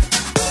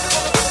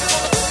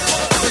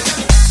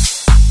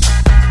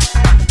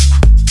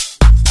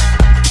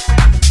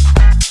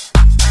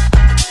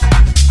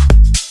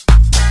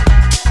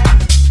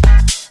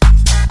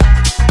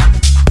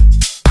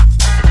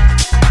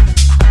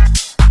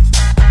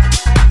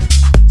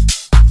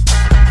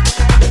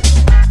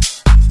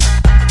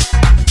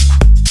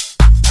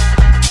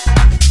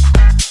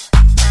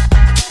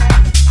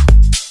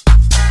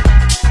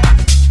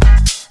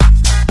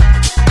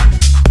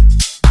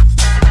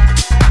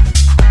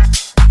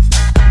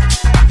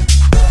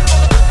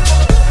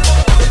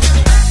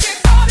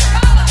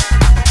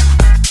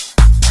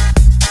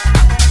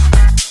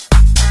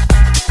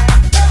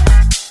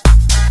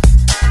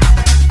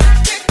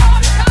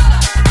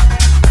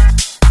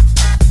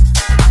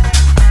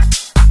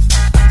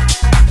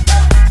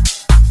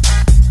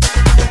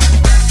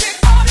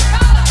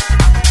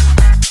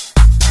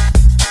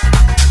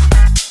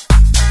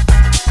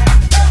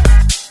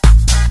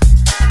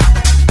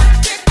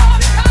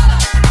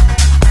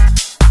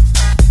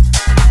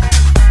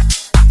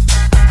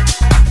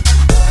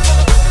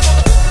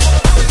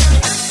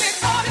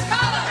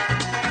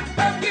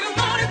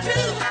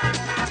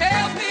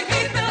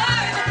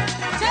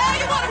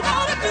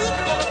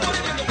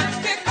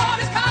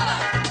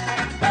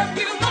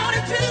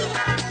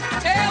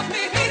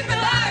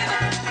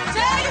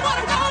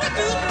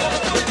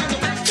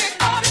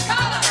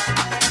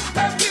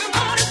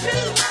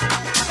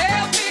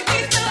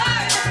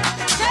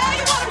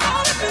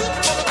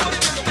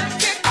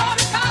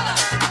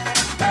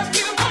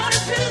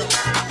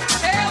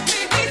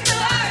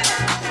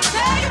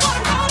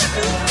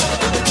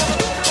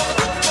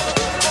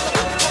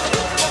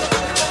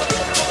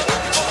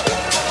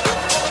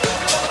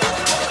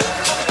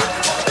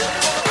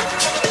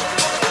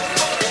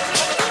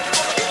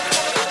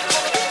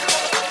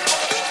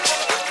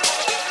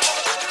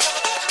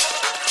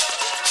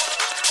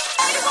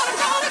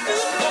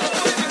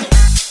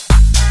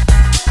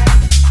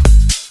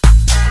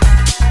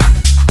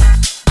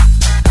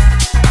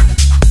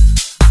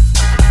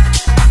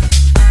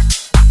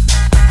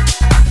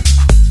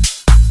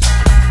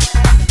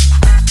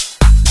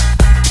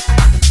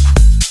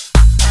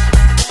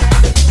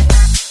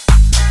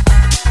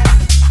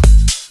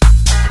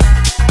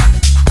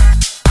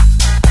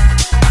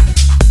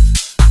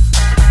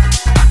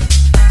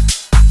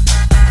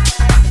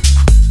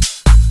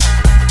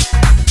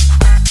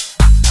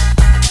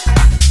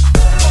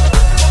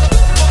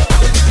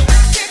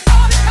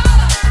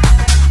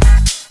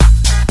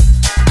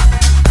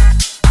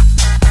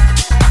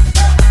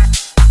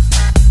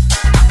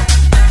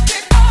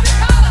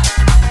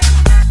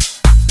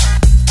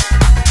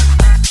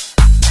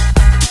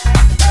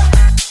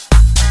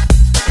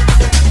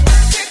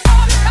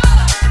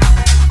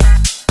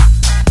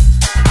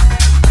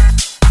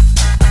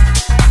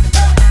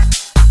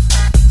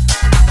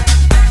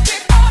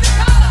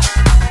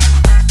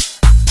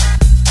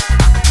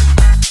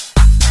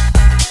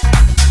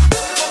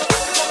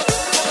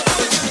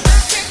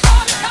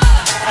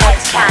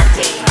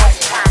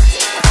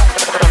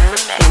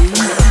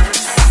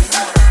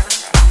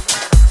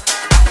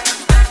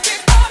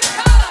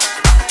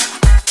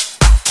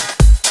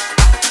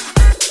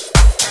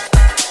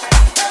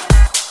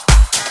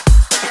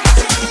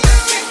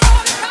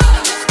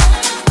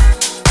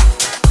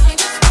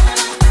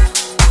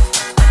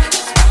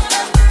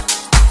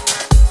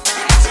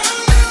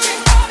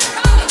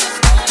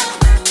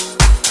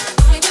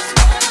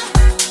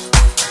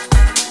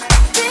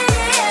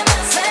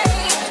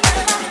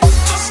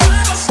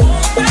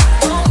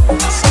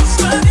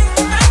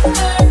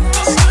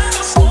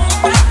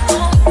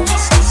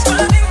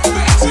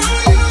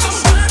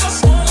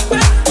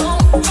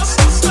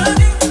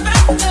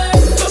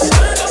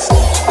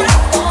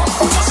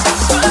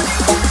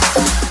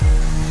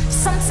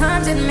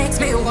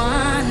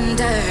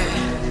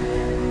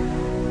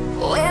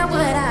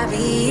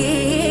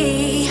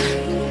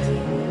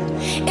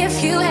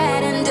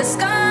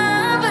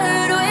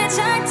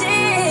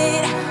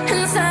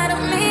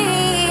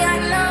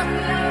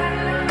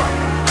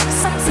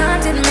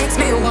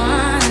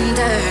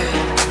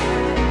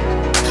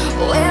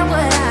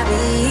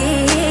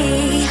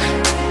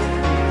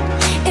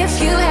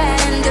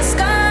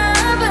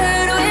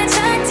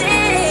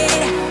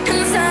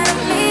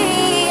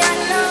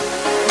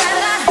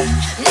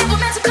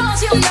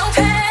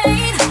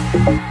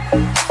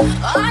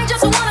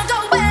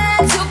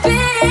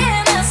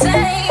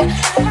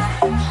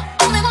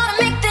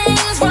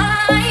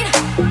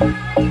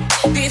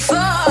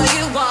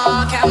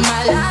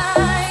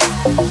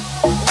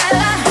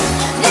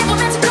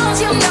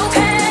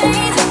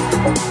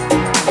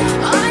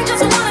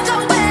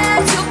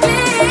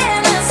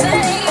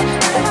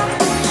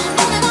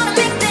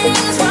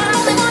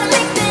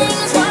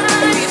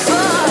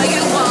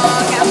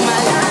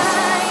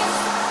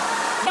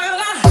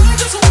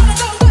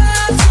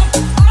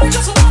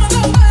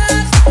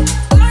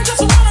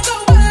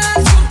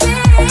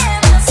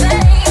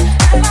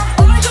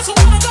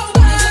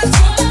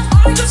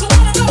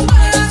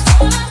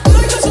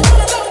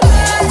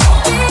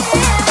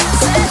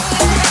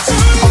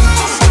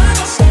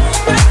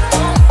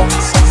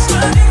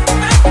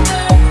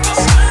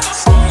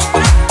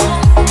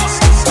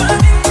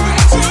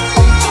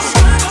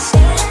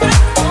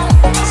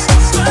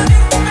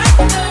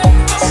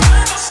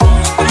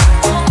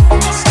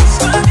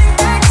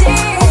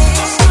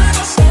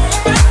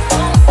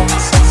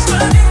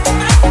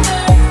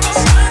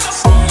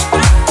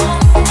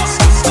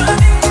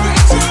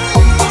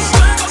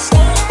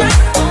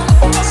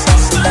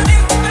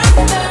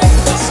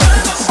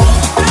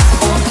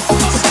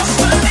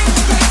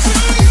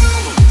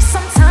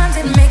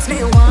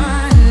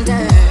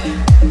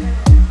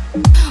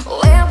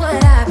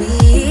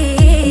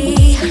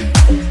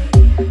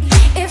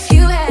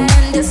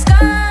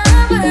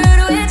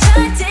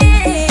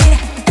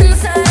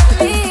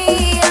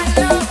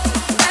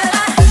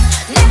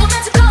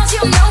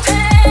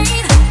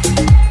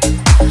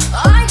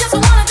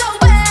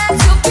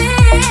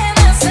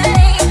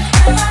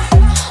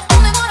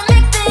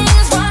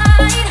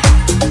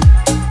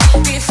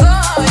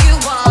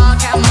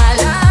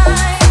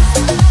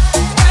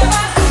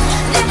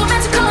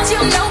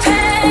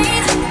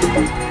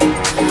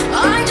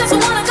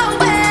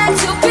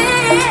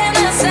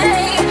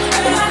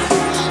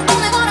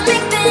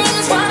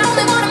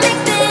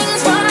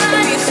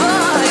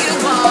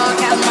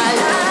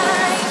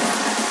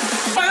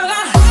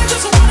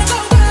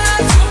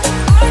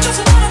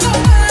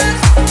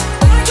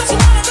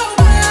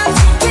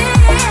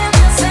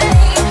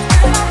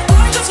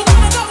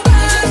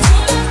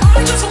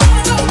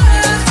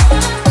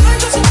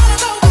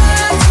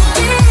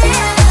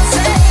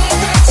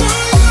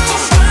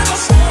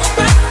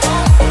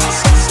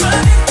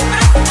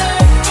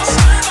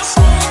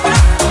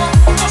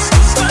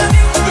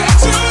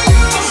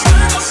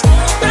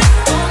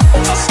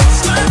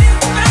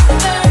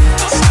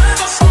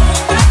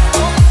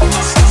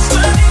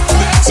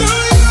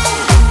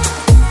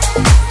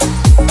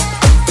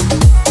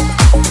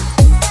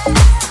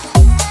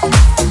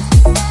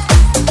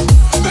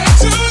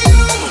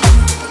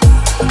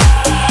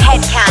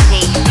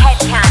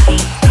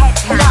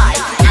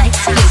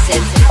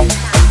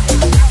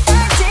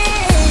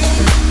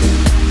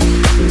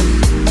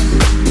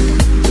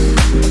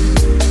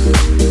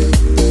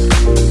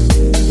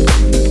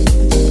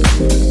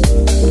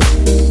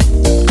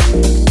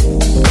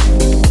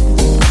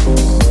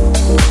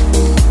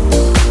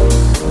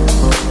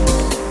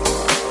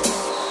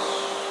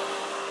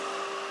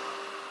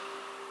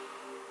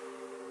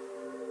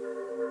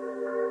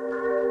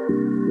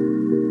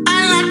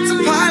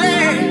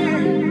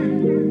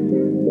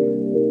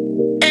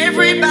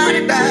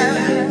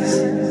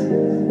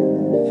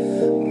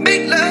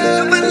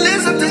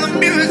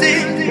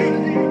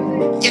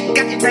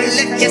 to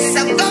let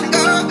yourself go,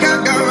 go, go,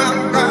 go,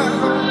 go.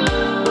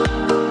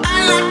 I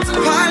like to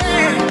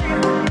party.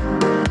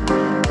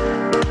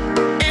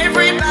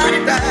 Everybody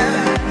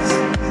does.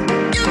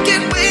 You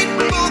can wait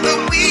for the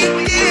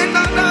weekend,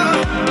 no, no.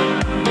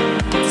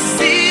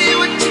 See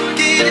what you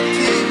get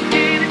into.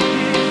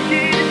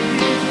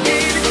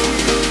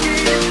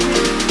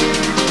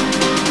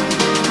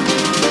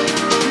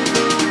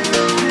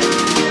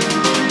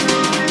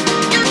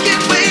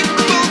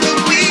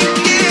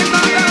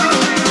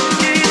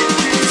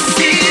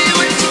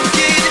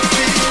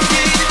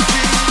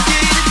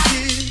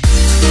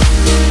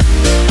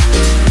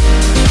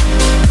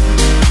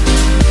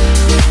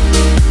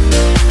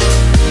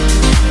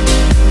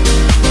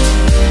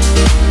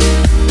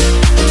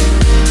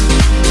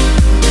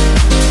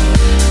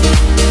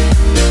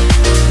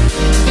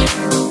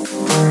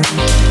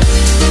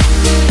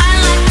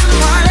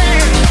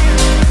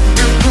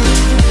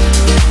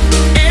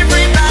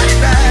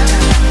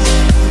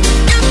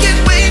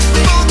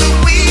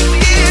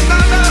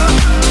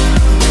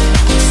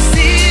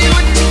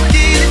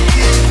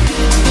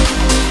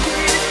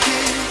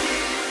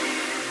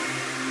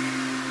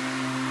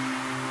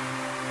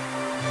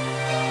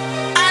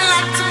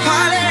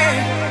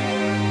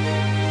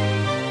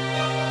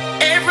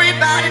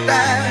 Everybody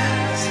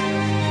does.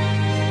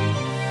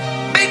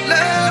 Make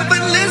love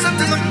and listen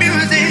to the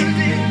music.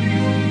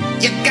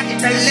 You got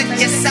to let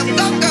yourself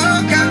go, go,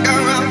 go, go,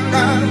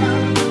 go.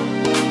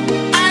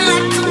 I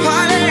like to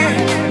party.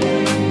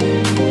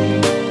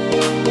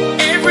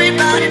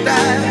 Everybody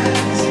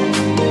does.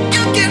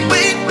 You can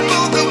wait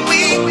for the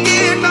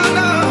weekend, no,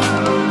 no.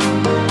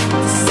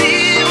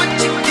 See what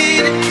you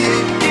get into.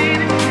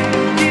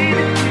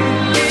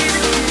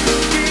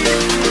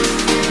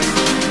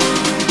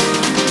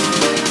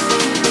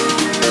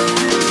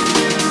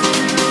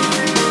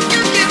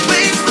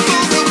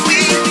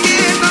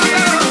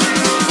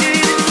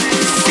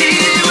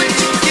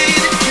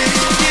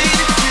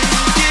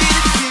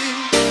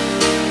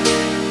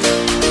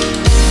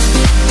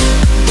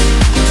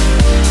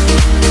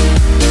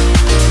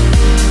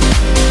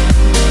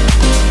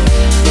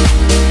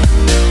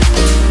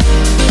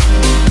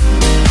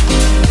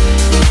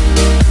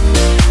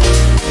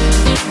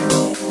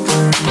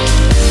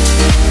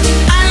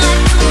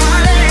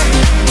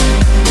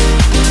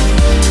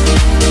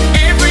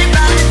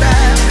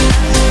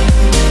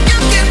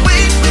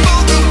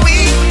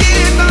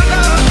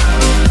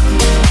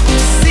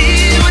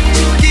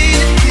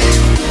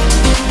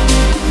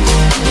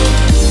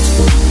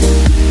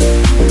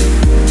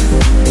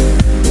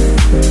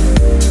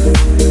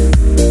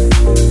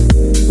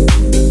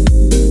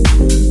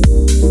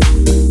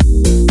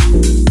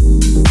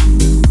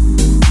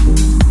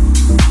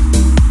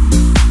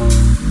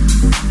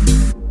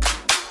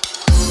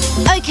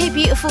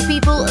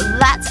 People,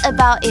 that's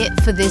about it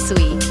for this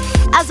week.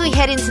 As we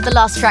head into the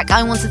last track,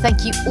 I want to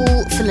thank you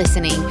all for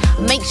listening.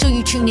 Make sure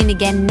you tune in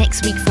again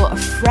next week for a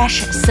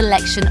fresh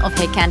selection of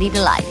Hedkandi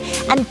Delight.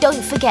 And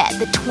don't forget,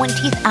 the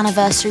 20th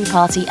anniversary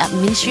party at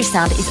Ministry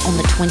Sound is on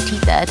the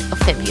 23rd of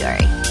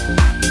February.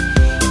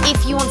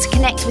 If you want to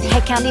connect with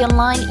Hedkandi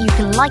online, you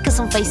can like us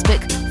on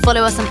Facebook,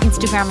 follow us on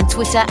Instagram and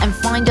Twitter, and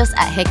find us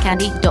at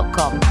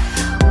hedkandi.com.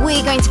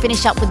 We're going to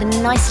finish up with a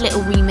nice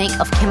little remake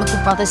of Chemical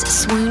Brothers'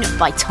 Swoon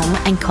by Tom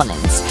and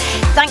Collins.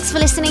 Thanks for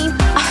listening.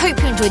 I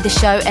hope you enjoyed the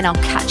show, and I'll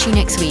catch you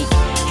next week.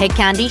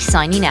 Hedkandi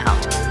signing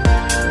out.